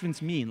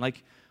attachments mean?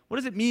 Like, what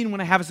does it mean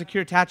when I have a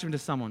secure attachment to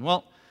someone?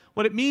 Well,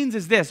 what it means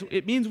is this.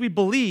 It means we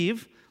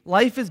believe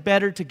life is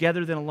better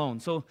together than alone.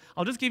 So,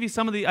 I'll just give you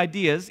some of the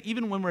ideas.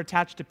 Even when we're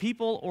attached to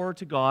people or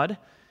to God,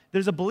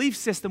 there's a belief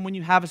system when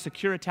you have a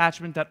secure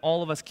attachment that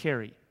all of us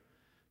carry.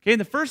 Okay, and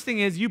the first thing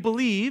is you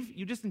believe,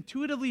 you just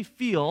intuitively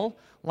feel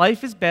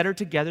life is better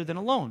together than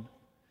alone.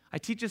 I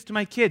teach this to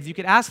my kids. You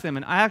could ask them,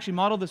 and I actually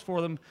model this for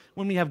them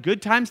when we have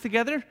good times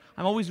together.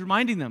 I'm always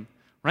reminding them,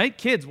 right?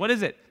 Kids, what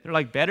is it? They're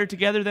like better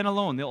together than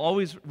alone. They'll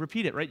always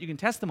repeat it, right? You can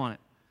test them on it.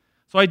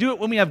 So I do it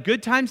when we have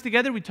good times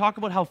together. We talk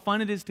about how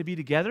fun it is to be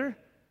together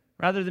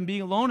rather than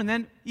being alone. And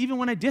then even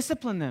when I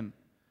discipline them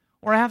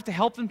or I have to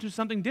help them through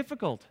something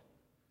difficult,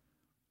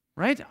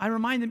 right? I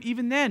remind them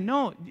even then,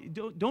 no,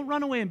 don't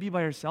run away and be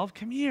by yourself.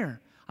 Come here.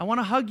 I want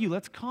to hug you.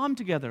 Let's calm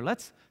together.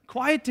 Let's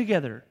quiet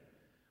together,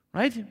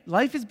 right?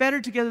 Life is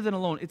better together than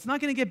alone. It's not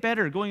going to get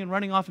better going and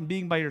running off and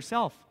being by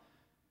yourself.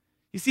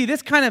 You see,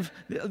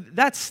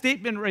 that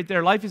statement right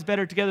there, life is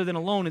better together than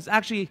alone, is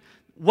actually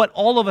what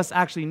all of us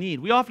actually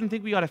need. We often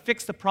think we got to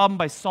fix the problem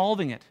by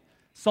solving it.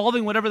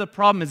 Solving whatever the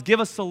problem is,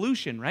 give a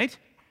solution, right?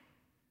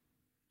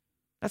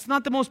 That's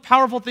not the most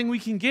powerful thing we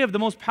can give. The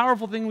most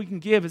powerful thing we can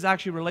give is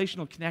actually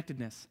relational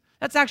connectedness.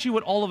 That's actually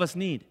what all of us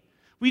need.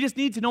 We just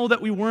need to know that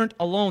we weren't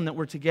alone, that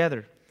we're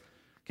together.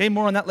 Okay,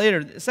 more on that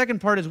later. The second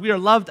part is we are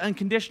loved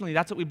unconditionally.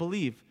 That's what we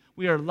believe.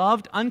 We are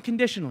loved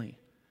unconditionally.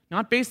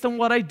 Not based on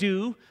what I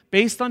do,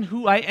 based on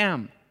who I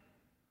am.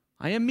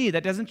 I am me.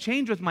 That doesn't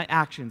change with my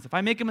actions. If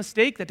I make a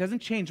mistake, that doesn't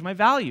change my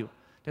value.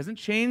 It doesn't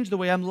change the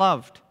way I'm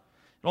loved.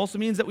 It also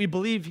means that we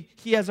believe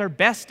he has our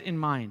best in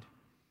mind.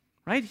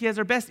 Right? He has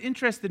our best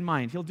interest in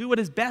mind. He'll do what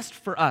is best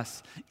for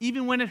us,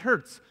 even when it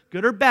hurts.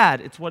 Good or bad,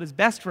 it's what is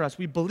best for us.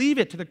 We believe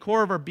it to the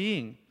core of our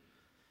being.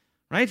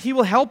 Right? He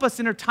will help us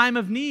in our time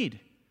of need.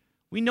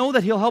 We know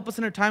that he'll help us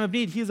in our time of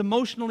need. He is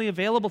emotionally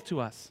available to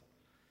us.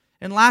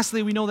 And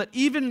lastly, we know that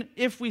even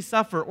if we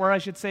suffer, or I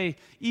should say,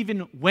 even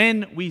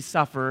when we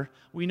suffer,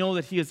 we know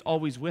that he is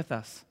always with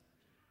us.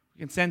 We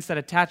can sense that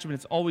attachment.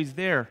 It's always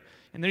there.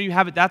 And there you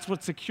have it. That's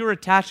what secure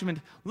attachment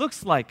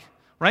looks like.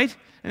 Right?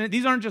 And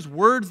these aren't just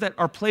words that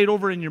are played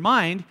over in your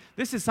mind.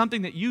 This is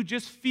something that you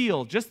just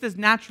feel, just as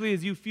naturally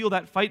as you feel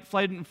that fight,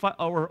 flight,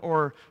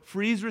 or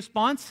freeze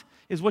response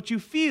is what you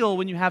feel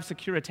when you have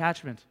secure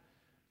attachment.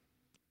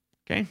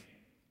 Okay?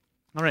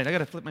 All right, I got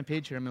to flip my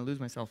page here. I'm going to lose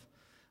myself.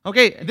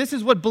 Okay, this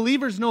is what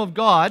believers know of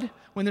God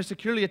when they're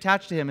securely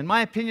attached to him. In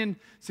my opinion,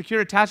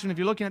 secure attachment, if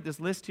you're looking at this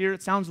list here,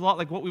 it sounds a lot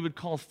like what we would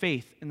call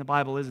faith in the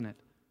Bible, isn't it?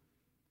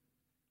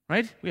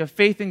 Right? We have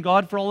faith in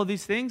God for all of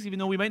these things, even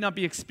though we might not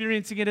be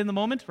experiencing it in the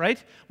moment,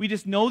 right? We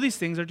just know these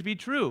things are to be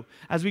true.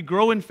 As we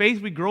grow in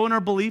faith, we grow in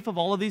our belief of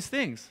all of these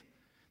things.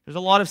 There's a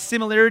lot of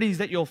similarities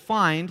that you'll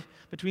find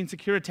between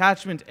secure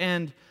attachment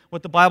and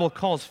what the Bible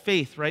calls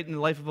faith, right, in the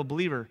life of a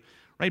believer,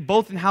 right?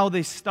 Both in how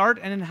they start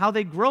and in how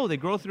they grow. They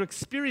grow through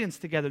experience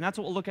together, and that's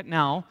what we'll look at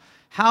now.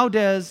 How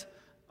does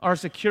our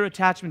secure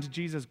attachment to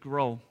Jesus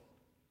grow?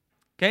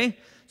 Okay?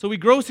 So we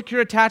grow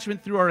secure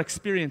attachment through our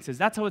experiences.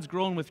 That's how it's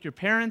grown with your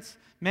parents,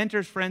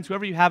 mentors, friends,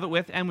 whoever you have it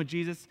with, and with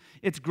Jesus.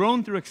 It's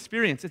grown through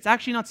experience. It's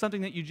actually not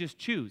something that you just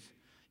choose.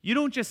 You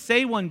don't just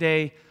say one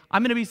day,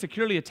 I'm going to be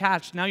securely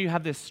attached. Now you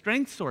have this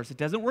strength source. It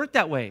doesn't work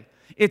that way.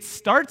 It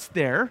starts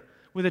there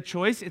with a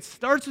choice. It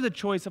starts with a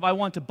choice of I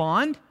want to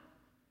bond.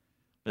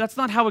 But that's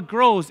not how it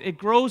grows. It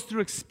grows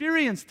through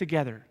experience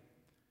together.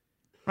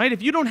 Right?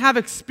 If you don't have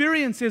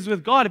experiences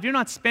with God, if you're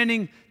not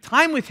spending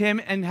time with him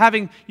and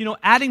having,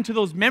 adding to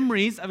those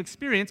memories of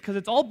experience, because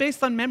it's all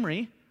based on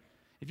memory,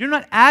 if you're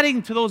not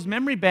adding to those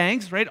memory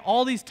banks, right,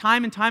 all these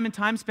time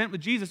spent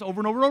with Jesus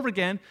over and over and over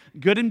again,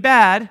 good and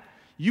bad,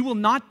 you will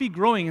not be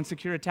growing in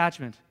secure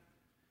attachment.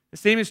 The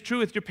same is true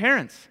with your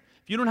parents.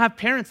 If you don't have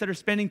parents that are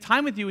spending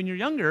time with you when you're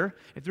younger,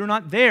 if they're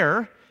not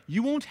there,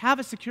 you won't have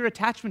a secure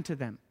attachment to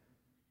them.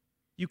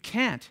 You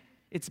can't.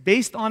 It's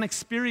based on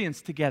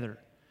experience together.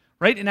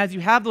 Right? And as you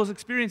have those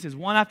experiences,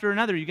 one after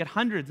another, you get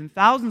hundreds and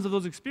thousands of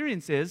those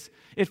experiences,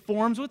 it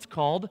forms what's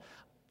called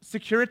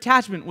secure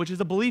attachment, which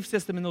is a belief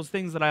system in those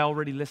things that I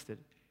already listed.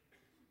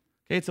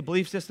 Okay, it's a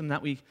belief system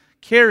that we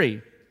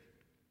carry.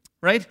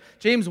 right?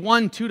 James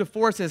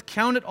 1:2-4 says,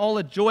 "Count it all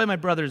a joy, my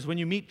brothers, when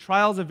you meet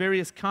trials of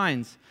various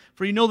kinds,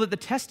 for you know that the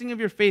testing of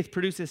your faith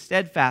produces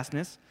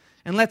steadfastness,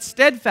 and let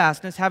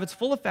steadfastness have its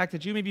full effect,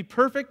 that you may be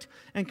perfect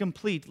and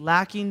complete,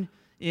 lacking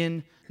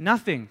in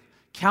nothing."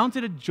 Count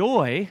it a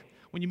joy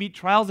when you meet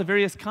trials of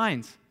various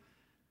kinds.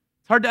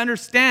 It's hard to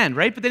understand,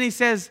 right? But then he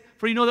says,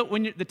 for you know that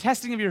when the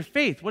testing of your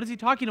faith, what is he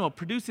talking about?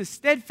 Produces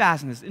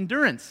steadfastness,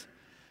 endurance.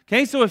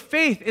 Okay, so if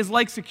faith is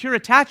like secure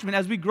attachment,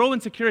 as we grow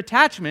in secure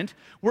attachment,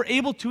 we're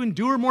able to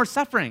endure more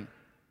suffering.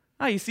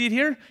 You see it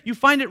here? You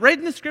find it right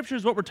in the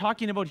scriptures what we're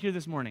talking about here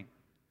this morning.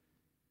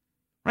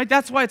 Right?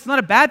 That's why it's not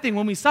a bad thing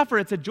when we suffer.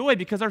 It's a joy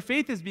because our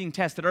faith is being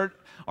tested.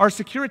 Our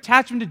secure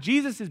attachment to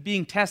Jesus is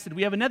being tested.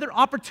 We have another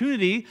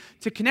opportunity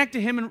to connect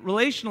to him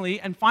relationally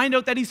and find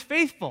out that he's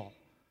faithful.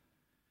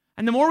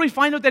 And the more we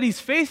find out that he's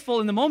faithful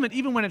in the moment,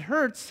 even when it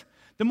hurts,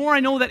 the more I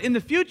know that in the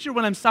future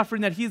when I'm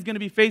suffering that he's going to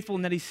be faithful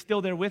and that he's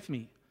still there with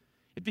me.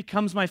 It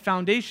becomes my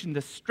foundation,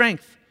 the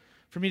strength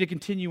for me to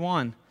continue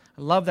on.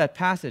 I love that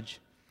passage.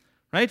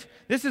 Right?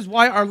 This is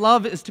why our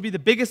love is to be the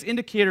biggest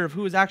indicator of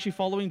who is actually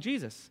following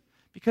Jesus.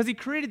 Because he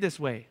created this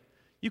way.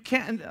 You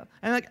can't,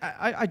 and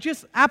I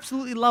just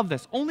absolutely love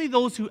this. Only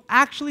those who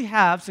actually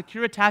have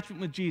secure attachment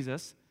with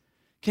Jesus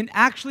can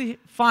actually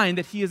find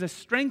that he is a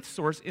strength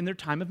source in their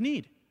time of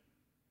need.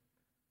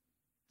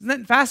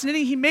 Isn't that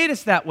fascinating? He made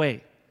us that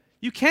way.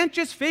 You can't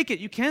just fake it.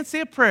 You can't say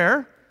a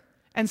prayer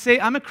and say,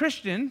 I'm a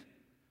Christian,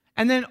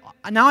 and then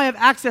now I have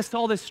access to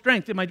all this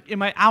strength in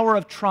my hour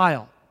of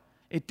trial.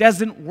 It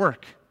doesn't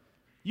work.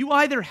 You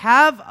either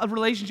have a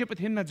relationship with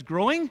him that's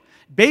growing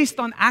based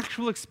on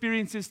actual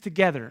experiences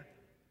together,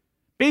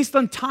 based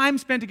on time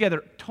spent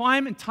together,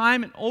 time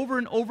and over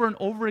and over and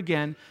over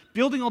again,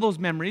 building all those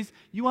memories.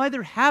 You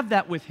either have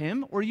that with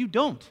him or you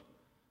don't.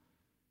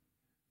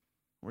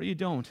 Or you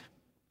don't.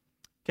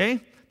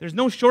 Okay? There's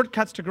no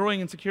shortcuts to growing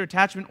in secure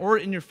attachment or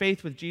in your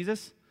faith with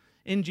Jesus.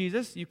 In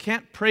Jesus, you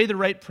can't pray the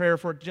right prayer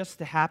for it just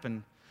to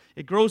happen.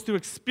 It grows through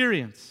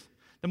experience.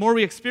 The more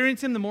we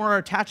experience him, the more our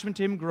attachment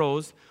to him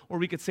grows, or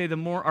we could say the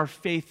more our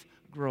faith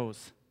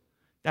grows.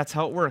 That's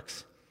how it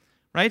works,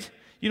 right?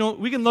 You know,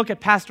 we can look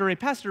at Pastor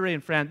Ray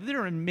and Fran.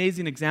 They're an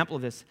amazing example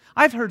of this.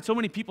 I've heard so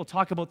many people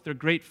talk about their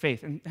great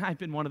faith, and I've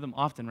been one of them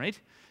often, right?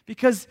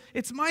 Because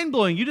it's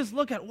mind-blowing. You just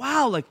look at,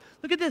 wow, like,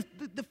 look at this,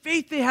 the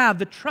faith they have,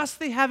 the trust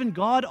they have in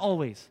God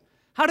always.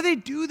 How do they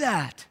do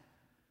that,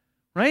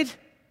 right?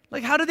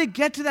 Like, how do they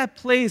get to that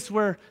place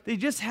where they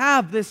just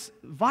have this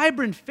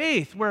vibrant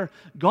faith where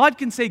God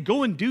can say,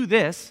 go and do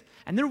this,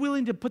 and they're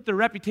willing to put their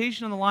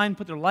reputation on the line,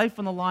 put their life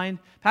on the line?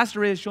 Pastor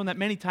Ray has shown that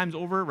many times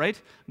over,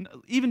 right?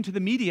 Even to the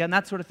media and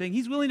that sort of thing.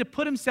 He's willing to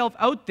put himself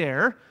out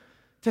there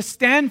to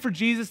stand for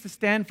Jesus, to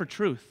stand for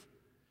truth.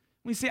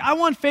 We say, I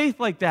want faith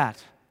like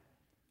that.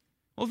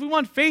 Well, if we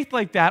want faith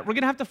like that, we're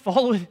going to have to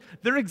follow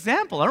their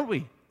example, aren't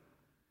we?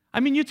 I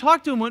mean, you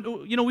talk to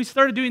him. You know, we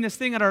started doing this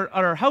thing at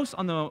our house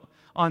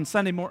on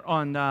Sunday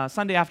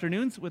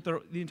afternoons with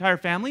the entire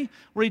family,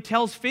 where he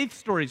tells faith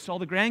stories to all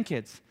the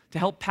grandkids to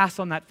help pass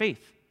on that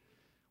faith.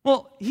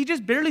 Well, he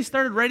just barely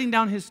started writing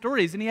down his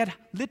stories, and he had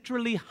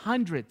literally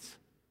hundreds.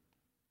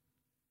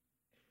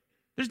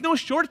 There's no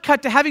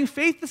shortcut to having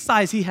faith the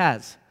size he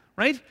has,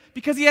 right?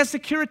 Because he has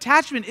secure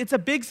attachment. It's a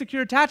big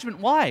secure attachment.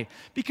 Why?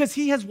 Because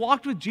he has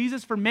walked with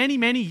Jesus for many,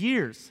 many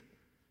years,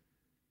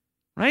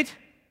 right?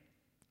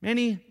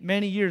 Many,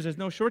 many years. There's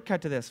no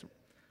shortcut to this.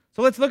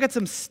 So let's look at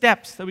some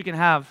steps that we can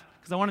have,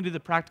 because I want to do the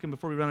practicum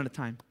before we run out of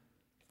time.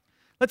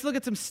 Let's look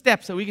at some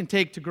steps that we can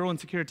take to grow in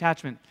secure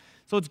attachment.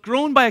 So it's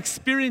grown by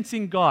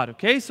experiencing God,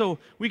 okay? So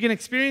we can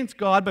experience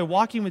God by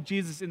walking with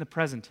Jesus in the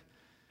present.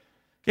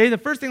 Okay, the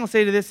first thing I'll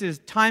say to this is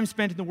time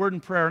spent in the Word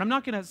and prayer. And I'm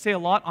not going to say a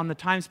lot on the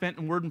time spent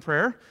in Word and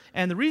prayer.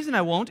 And the reason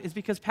I won't is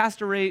because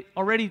Pastor Ray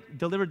already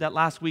delivered that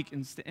last week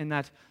in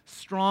that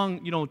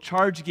strong,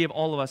 charge he gave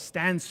all of us,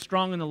 stand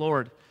strong in the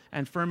Lord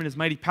and firm in his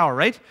mighty power,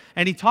 right?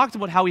 And he talked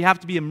about how we have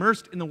to be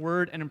immersed in the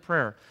Word and in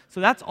prayer. So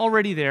that's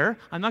already there.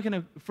 I'm not going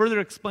to further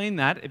explain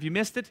that. If you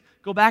missed it,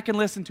 go back and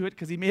listen to it,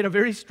 because he made a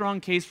very strong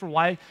case for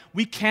why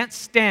we can't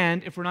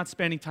stand if we're not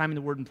spending time in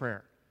the Word and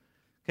prayer.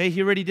 Okay,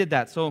 he already did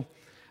that. So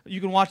you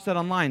can watch that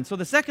online. So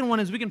the second one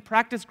is we can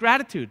practice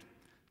gratitude.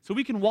 So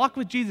we can walk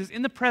with Jesus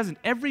in the present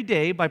every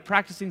day by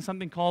practicing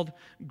something called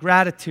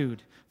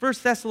gratitude.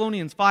 1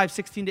 Thessalonians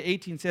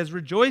 5:16-18 says,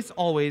 "Rejoice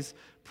always,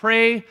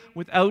 pray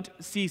without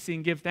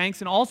ceasing, give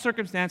thanks in all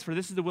circumstances, for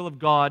this is the will of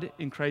God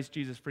in Christ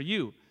Jesus for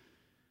you."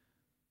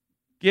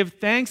 Give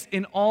thanks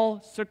in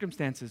all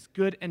circumstances,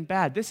 good and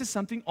bad. This is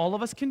something all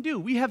of us can do.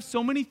 We have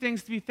so many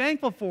things to be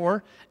thankful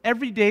for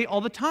every day,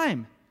 all the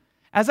time.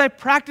 As I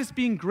practice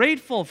being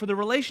grateful for the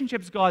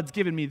relationships God's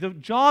given me, the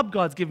job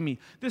God's given me,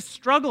 the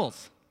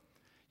struggles.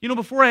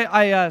 Before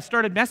I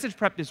started message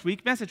prep this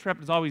week, message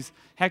prep is always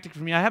hectic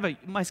for me. I have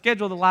my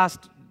schedule the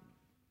last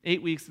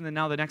 8 weeks, and then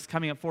now the next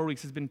coming up 4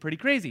 weeks has been pretty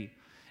crazy.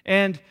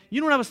 And you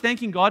know what I was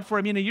thanking God for?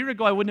 I mean, a year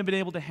ago, I wouldn't have been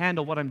able to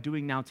handle what I'm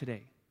doing now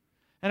today.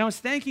 And I was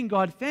thanking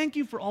God, thank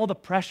you for all the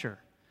pressure.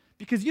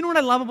 Because you know what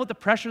I love about the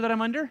pressure that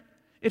I'm under?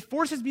 It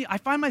forces me, I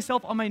find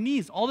myself on my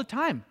knees all the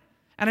time.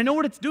 And I know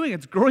what it's doing.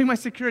 It's growing my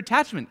secure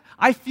attachment.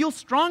 I feel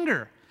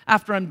stronger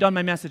after I'm done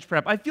my message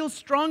prep. I feel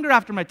stronger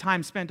after my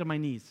time spent on my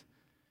knees.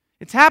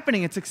 It's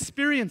happening. It's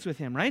experience with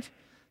Him, right?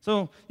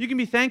 So you can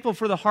be thankful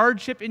for the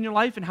hardship in your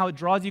life and how it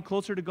draws you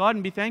closer to God,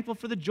 and be thankful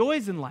for the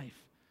joys in life.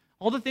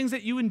 All the things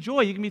that you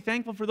enjoy, you can be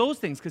thankful for those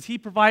things because He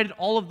provided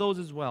all of those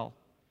as well.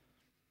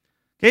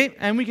 Okay,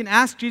 and we can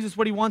ask Jesus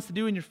what He wants to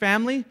do in your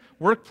family,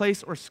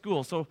 workplace, or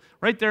school. So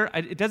right there,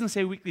 it doesn't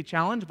say weekly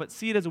challenge, but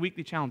see it as a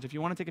weekly challenge. If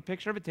you want to take a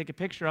picture of it, take a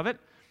picture of it,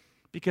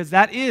 because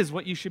that is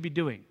what you should be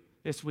doing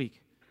this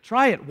week.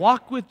 Try it.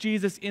 Walk with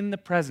Jesus in the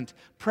present.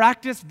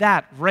 Practice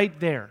that right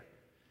there.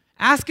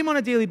 Ask Him on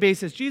a daily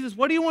basis, Jesus,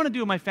 what do you want to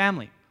do in my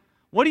family?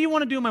 What do you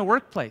want to do in my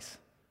workplace?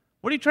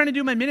 What are you trying to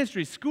do in my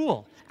ministry,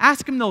 school?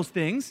 Ask Him those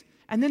things,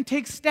 and then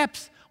take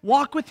steps.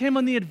 Walk with Him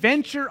on the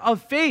adventure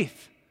of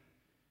faith.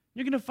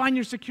 You're going to find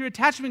your secure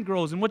attachment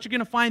grows, and what you're going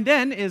to find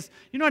then is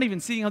you're not even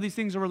seeing how these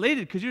things are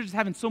related because you're just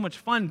having so much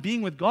fun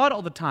being with God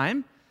all the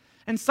time,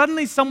 and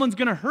suddenly someone's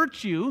going to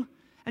hurt you,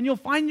 and you'll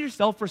find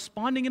yourself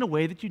responding in a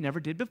way that you never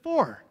did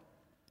before.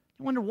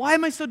 You wonder, why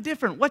am I so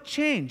different? What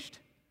changed?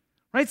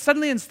 Right?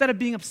 Suddenly, instead of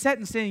being upset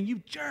and saying,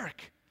 you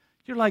jerk,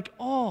 you're like,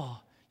 oh,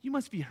 you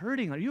must be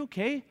hurting. Are you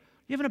okay?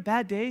 You having a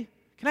bad day?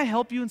 Can I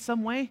help you in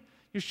some way?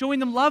 You're showing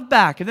them love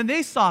back, and then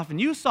they soften,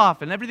 you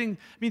soften, everything.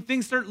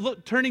 Things start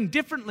turning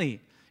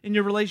differently in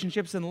your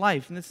relationships in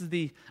life. And this is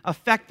the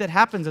effect that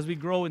happens as we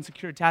grow in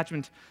secure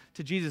attachment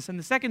to Jesus. And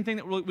the second thing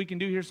that we can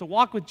do here, so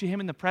walk with Him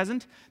in the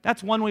present.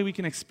 That's one way we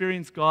can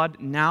experience God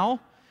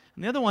now.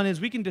 And the other one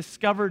is we can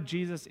discover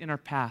Jesus in our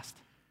past.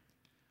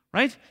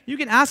 Right? You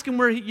can ask Him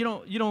where He,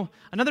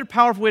 another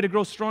powerful way to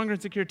grow stronger in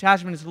secure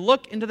attachment is to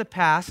look into the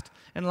past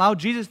and allow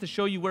Jesus to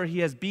show you where He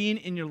has been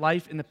in your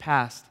life in the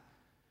past.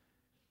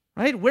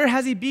 Right? Where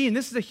has He been?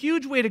 This is a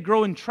huge way to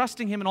grow in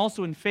trusting Him and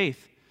also in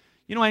faith.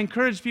 I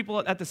encourage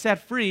people at the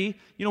Set Free,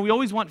 we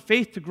always want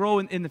faith to grow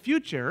in the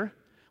future.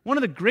 One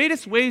of the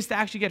greatest ways to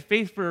actually get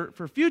faith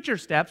for future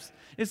steps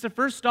is to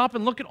first stop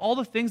and look at all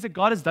the things that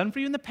God has done for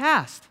you in the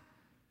past.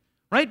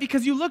 Right?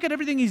 Because you look at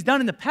everything He's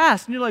done in the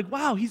past and you're like,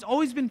 wow, He's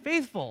always been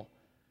faithful.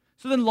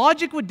 So then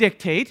logic would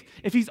dictate,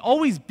 if He's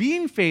always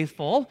been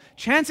faithful,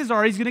 chances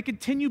are He's going to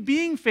continue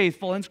being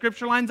faithful, and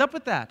Scripture lines up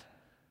with that.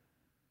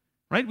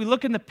 Right? We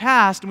look in the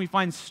past and we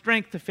find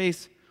strength to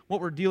face what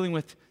we're dealing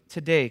with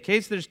today. Okay,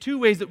 so there's two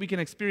ways that we can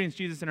experience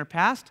Jesus in our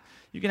past.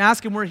 You can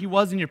ask Him where He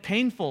was in your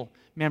painful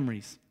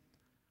memories.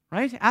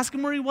 Right? Ask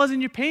Him where He was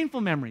in your painful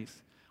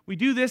memories. We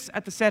do this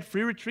at the Set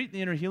Free retreat,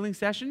 the inner healing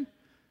session.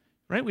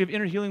 Right? We have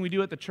inner healing we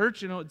do at the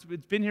church. It's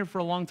been here for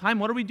a long time.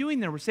 What are we doing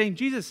there? We're saying,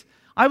 Jesus,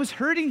 I was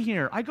hurting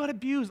here. I got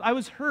abused. I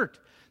was hurt.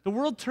 The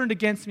world turned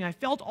against me. I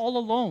felt all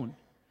alone.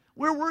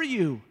 Where were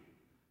you?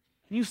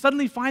 And you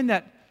suddenly find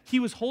that He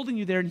was holding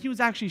you there, and He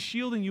was actually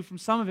shielding you from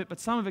some of it, but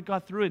some of it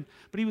got through it.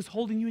 But He was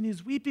holding you, and He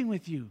was weeping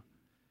with you.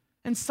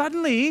 And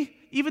suddenly,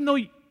 even though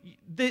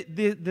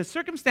the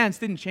circumstance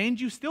didn't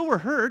change, you still were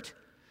hurt.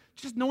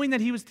 Just knowing that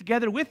He was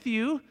together with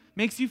you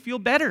makes you feel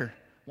better.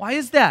 Why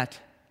is that?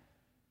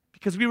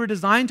 Because we were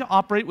designed to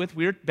operate with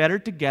we're better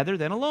together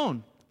than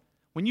alone.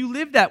 When you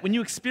live that, when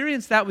you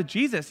experience that with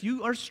Jesus,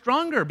 you are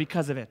stronger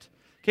because of it.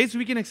 Okay, so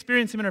we can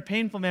experience Him in our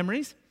painful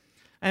memories,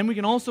 and we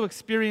can also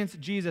experience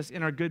Jesus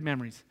in our good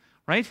memories.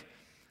 Right?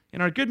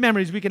 In our good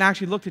memories, we can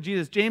actually look to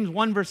Jesus. James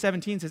 1 verse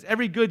 17 says,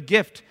 every good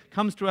gift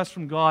comes to us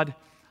from God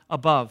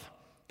above.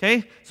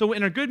 Okay? So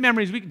in our good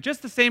memories,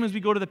 just the same as we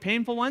go to the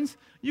painful ones,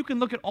 you can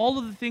look at all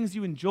of the things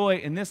you enjoy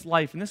in this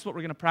life, and this is what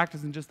we're going to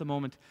practice in just a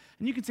moment.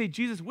 And you can say,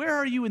 Jesus, where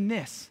are you in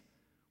this?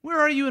 Where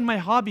are you in my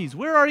hobbies?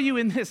 Where are you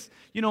in this?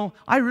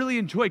 I really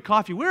enjoy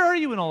coffee. Where are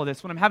you in all of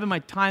this when I'm having my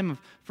time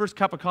of first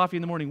cup of coffee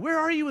in the morning? Where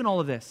are you in all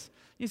of this?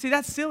 You say,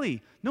 that's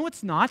silly. No,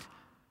 it's not.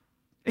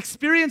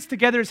 Experience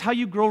together is how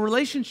you grow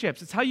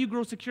relationships. It's how you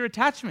grow secure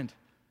attachment.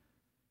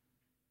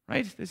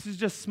 Right? This is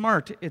just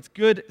smart. It's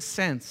good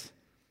sense.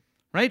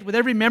 Right? With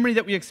every memory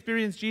that we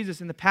experience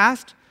Jesus in the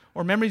past,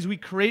 or memories we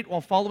create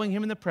while following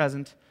Him in the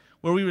present,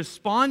 where we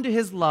respond to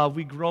His love,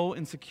 we grow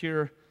in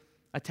secure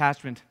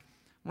attachment.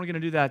 We're going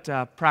to do that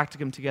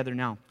practicum together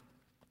now.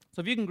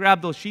 So if you can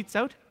grab those sheets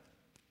out.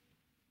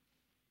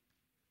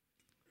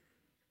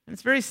 And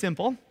it's very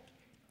simple.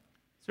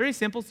 It's very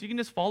simple, so you can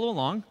just follow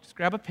along. Just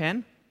grab a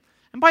pen.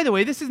 And by the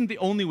way, this isn't the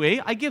only way.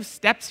 I give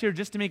steps here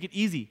just to make it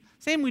easy.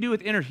 Same we do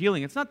with inner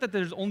healing. It's not that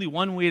there's only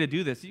one way to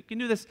do this. You can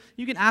do this.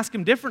 You can ask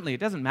Him differently. It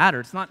doesn't matter.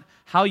 It's not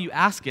how you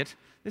ask it.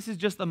 This is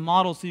just a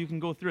model so you can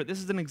go through it. This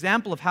is an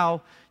example of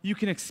how you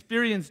can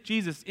experience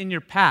Jesus in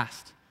your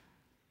past.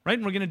 Right?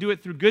 And we're going to do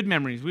it through good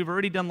memories. We've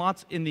already done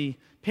lots in the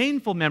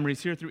painful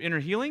memories here through inner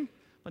healing,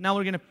 but now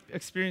we're going to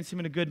experience Him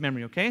in a good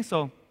memory, okay?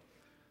 So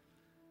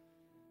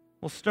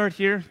we'll start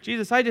here.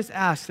 Jesus, I just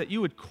ask that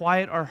you would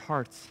quiet our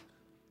hearts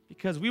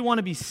because we want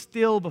to be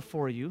still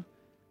before you,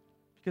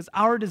 because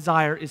our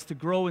desire is to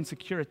grow in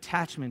secure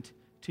attachment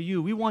to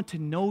you. We want to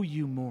know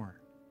you more.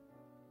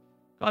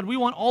 God, we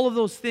want all of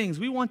those things.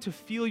 We want to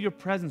feel your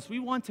presence. We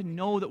want to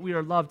know that we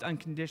are loved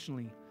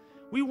unconditionally.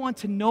 We want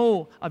to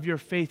know of your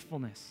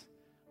faithfulness.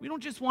 We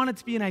don't just want it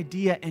to be an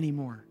idea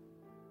anymore.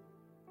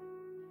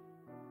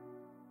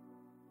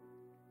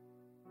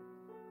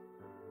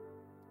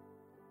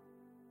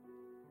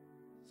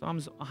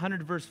 Psalms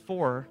 100 verse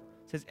 4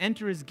 says,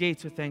 enter his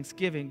gates with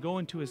thanksgiving, go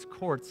into his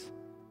courts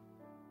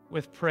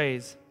with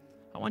praise.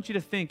 I want you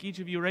to think, each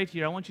of you right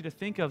here, I want you to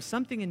think of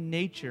something in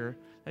nature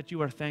that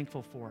you are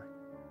thankful for.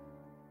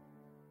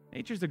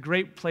 Nature's a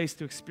great place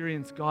to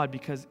experience God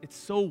because it's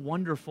so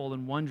wonderful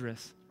and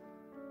wondrous.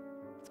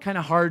 It's kind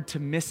of hard to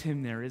miss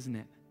him there, isn't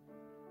it?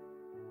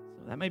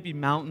 So that might be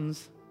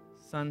mountains,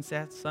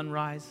 sunsets,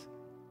 sunrise.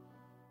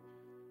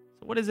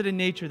 So what is it in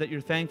nature that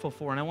you're thankful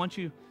for? And I want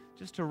you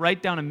just to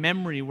write down a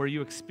memory where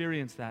you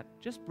experienced that,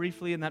 just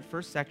briefly in that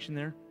first section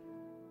there.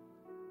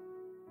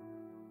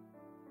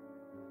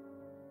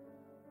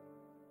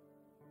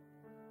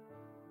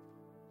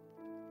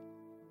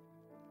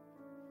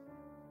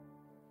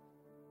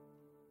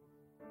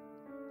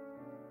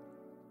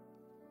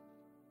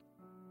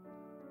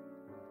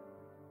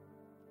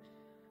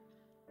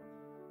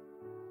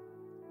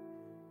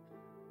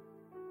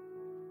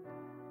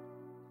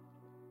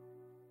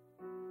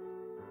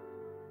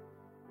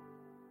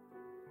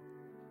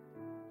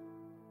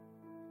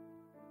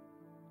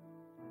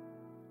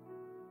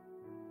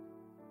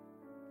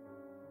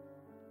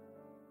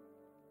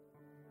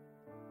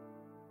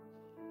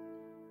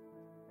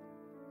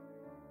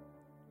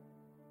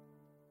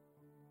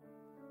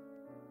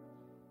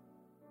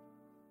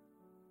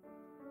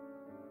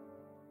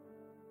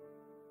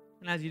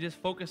 And as you just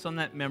focus on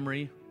that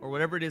memory, or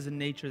whatever it is in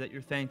nature that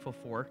you're thankful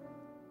for,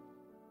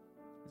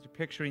 as you're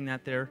picturing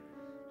that there,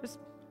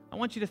 I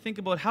want you to think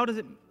about how did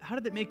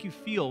it make you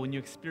feel when you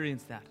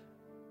experienced that?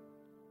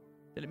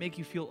 Did it make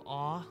you feel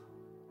awe,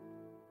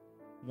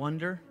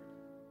 wonder?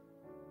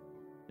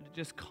 Did it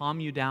just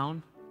calm you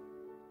down?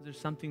 Was there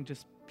something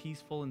just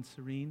peaceful and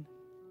serene?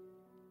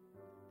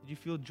 Did you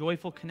feel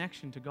joyful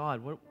connection to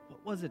God? What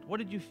was it? What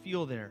did you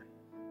feel there?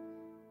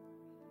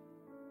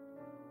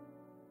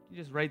 You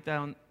just write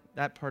down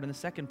that part and the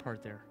second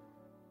part there.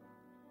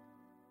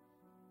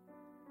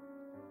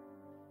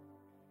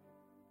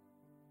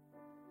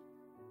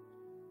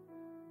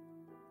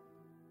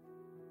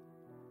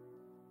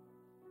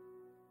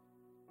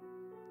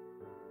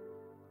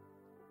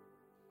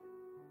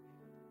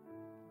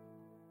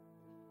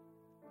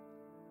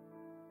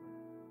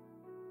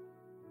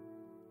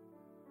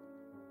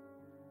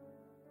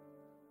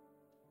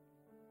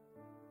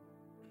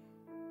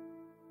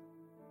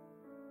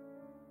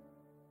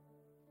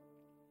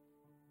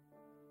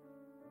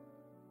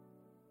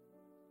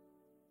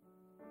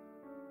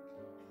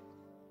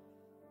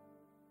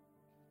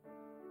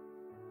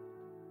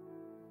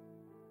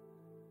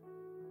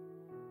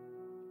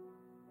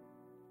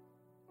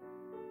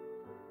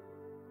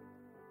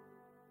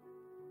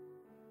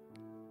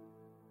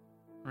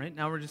 All right,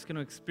 now we're just going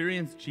to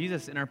experience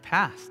Jesus in our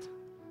past.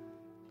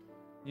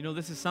 You know,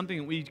 this is something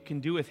that we can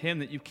do with him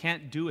that you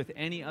can't do with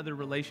any other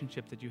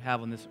relationship that you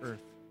have on this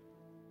earth.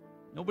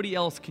 Nobody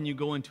else can you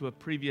go into a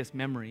previous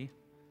memory,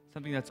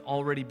 something that's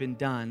already been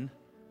done,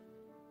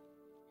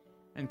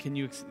 and can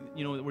you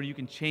know, where you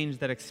can change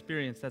that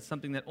experience. That's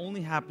something that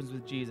only happens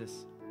with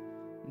Jesus.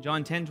 In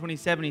John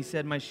 10:27, he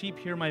said, "My sheep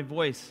hear my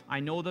voice. I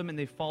know them and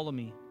they follow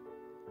me."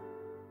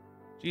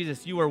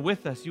 Jesus, you are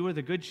with us. You are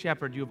the good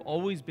shepherd. You have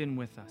always been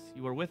with us.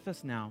 You are with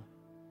us now.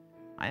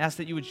 I ask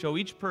that you would show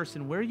each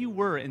person where you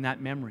were in that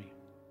memory.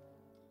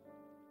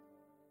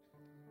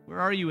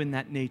 Where are you in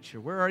that nature?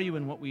 Where are you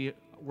in what we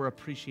were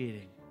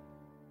appreciating?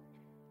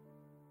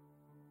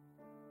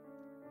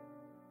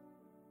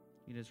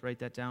 You just write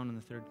that down in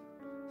the third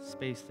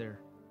space there.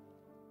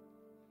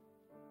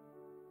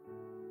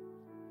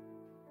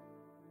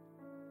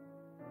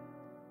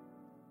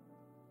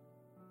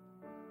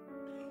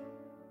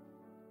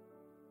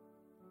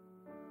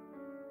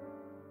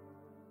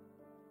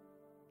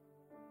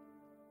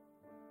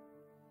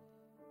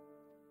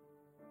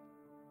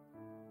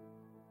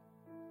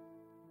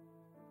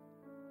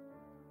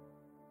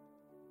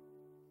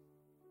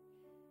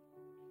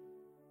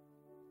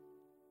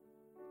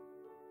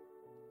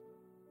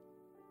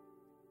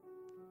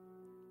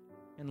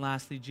 And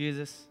lastly,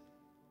 Jesus,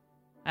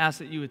 I ask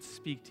that you would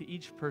speak to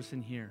each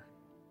person here.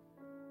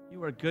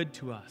 You are good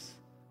to us.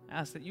 I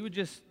ask that you would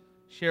just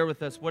share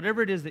with us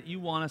whatever it is that you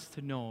want us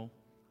to know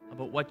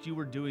about what you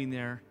were doing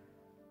there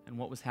and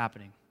what was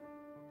happening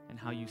and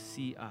how you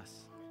see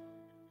us.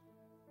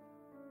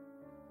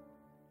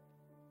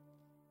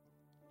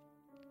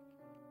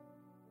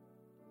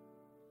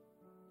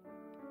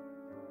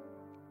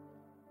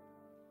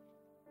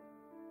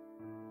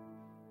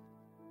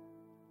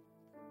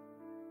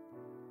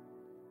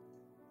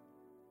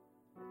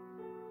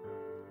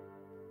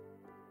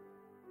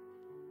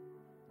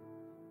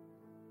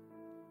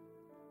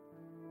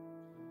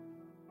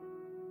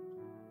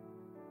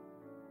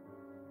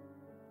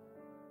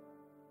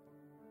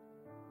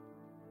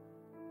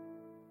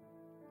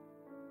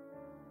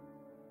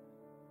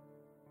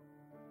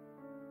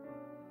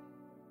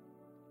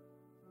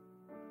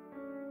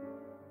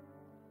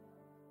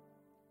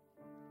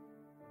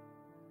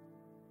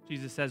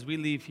 Jesus, as we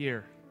leave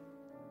here,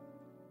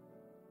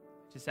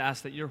 just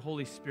ask that your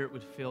Holy Spirit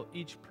would fill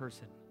each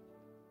person.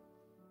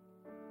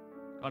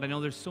 God, I know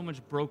there's so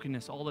much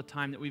brokenness all the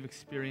time that we've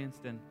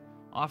experienced, and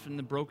Often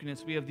the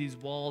brokenness, we have these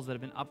walls that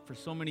have been up for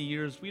so many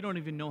years, we don't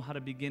even know how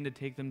to begin to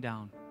take them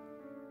down.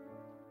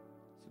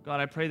 So God,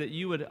 I pray that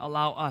you would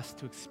allow us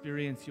to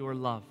experience your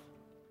love.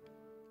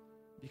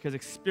 Because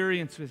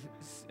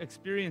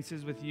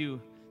experiences with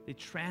you, they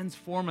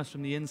transform us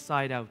from the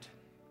inside out.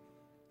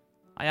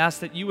 I ask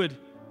that you would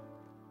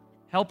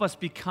help us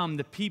become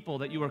the people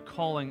that you are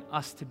calling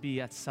us to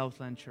be at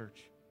Southland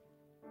Church.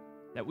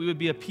 That we would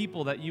be a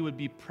people that you would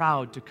be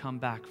proud to come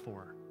back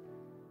for.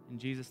 In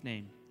Jesus'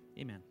 name,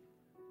 amen.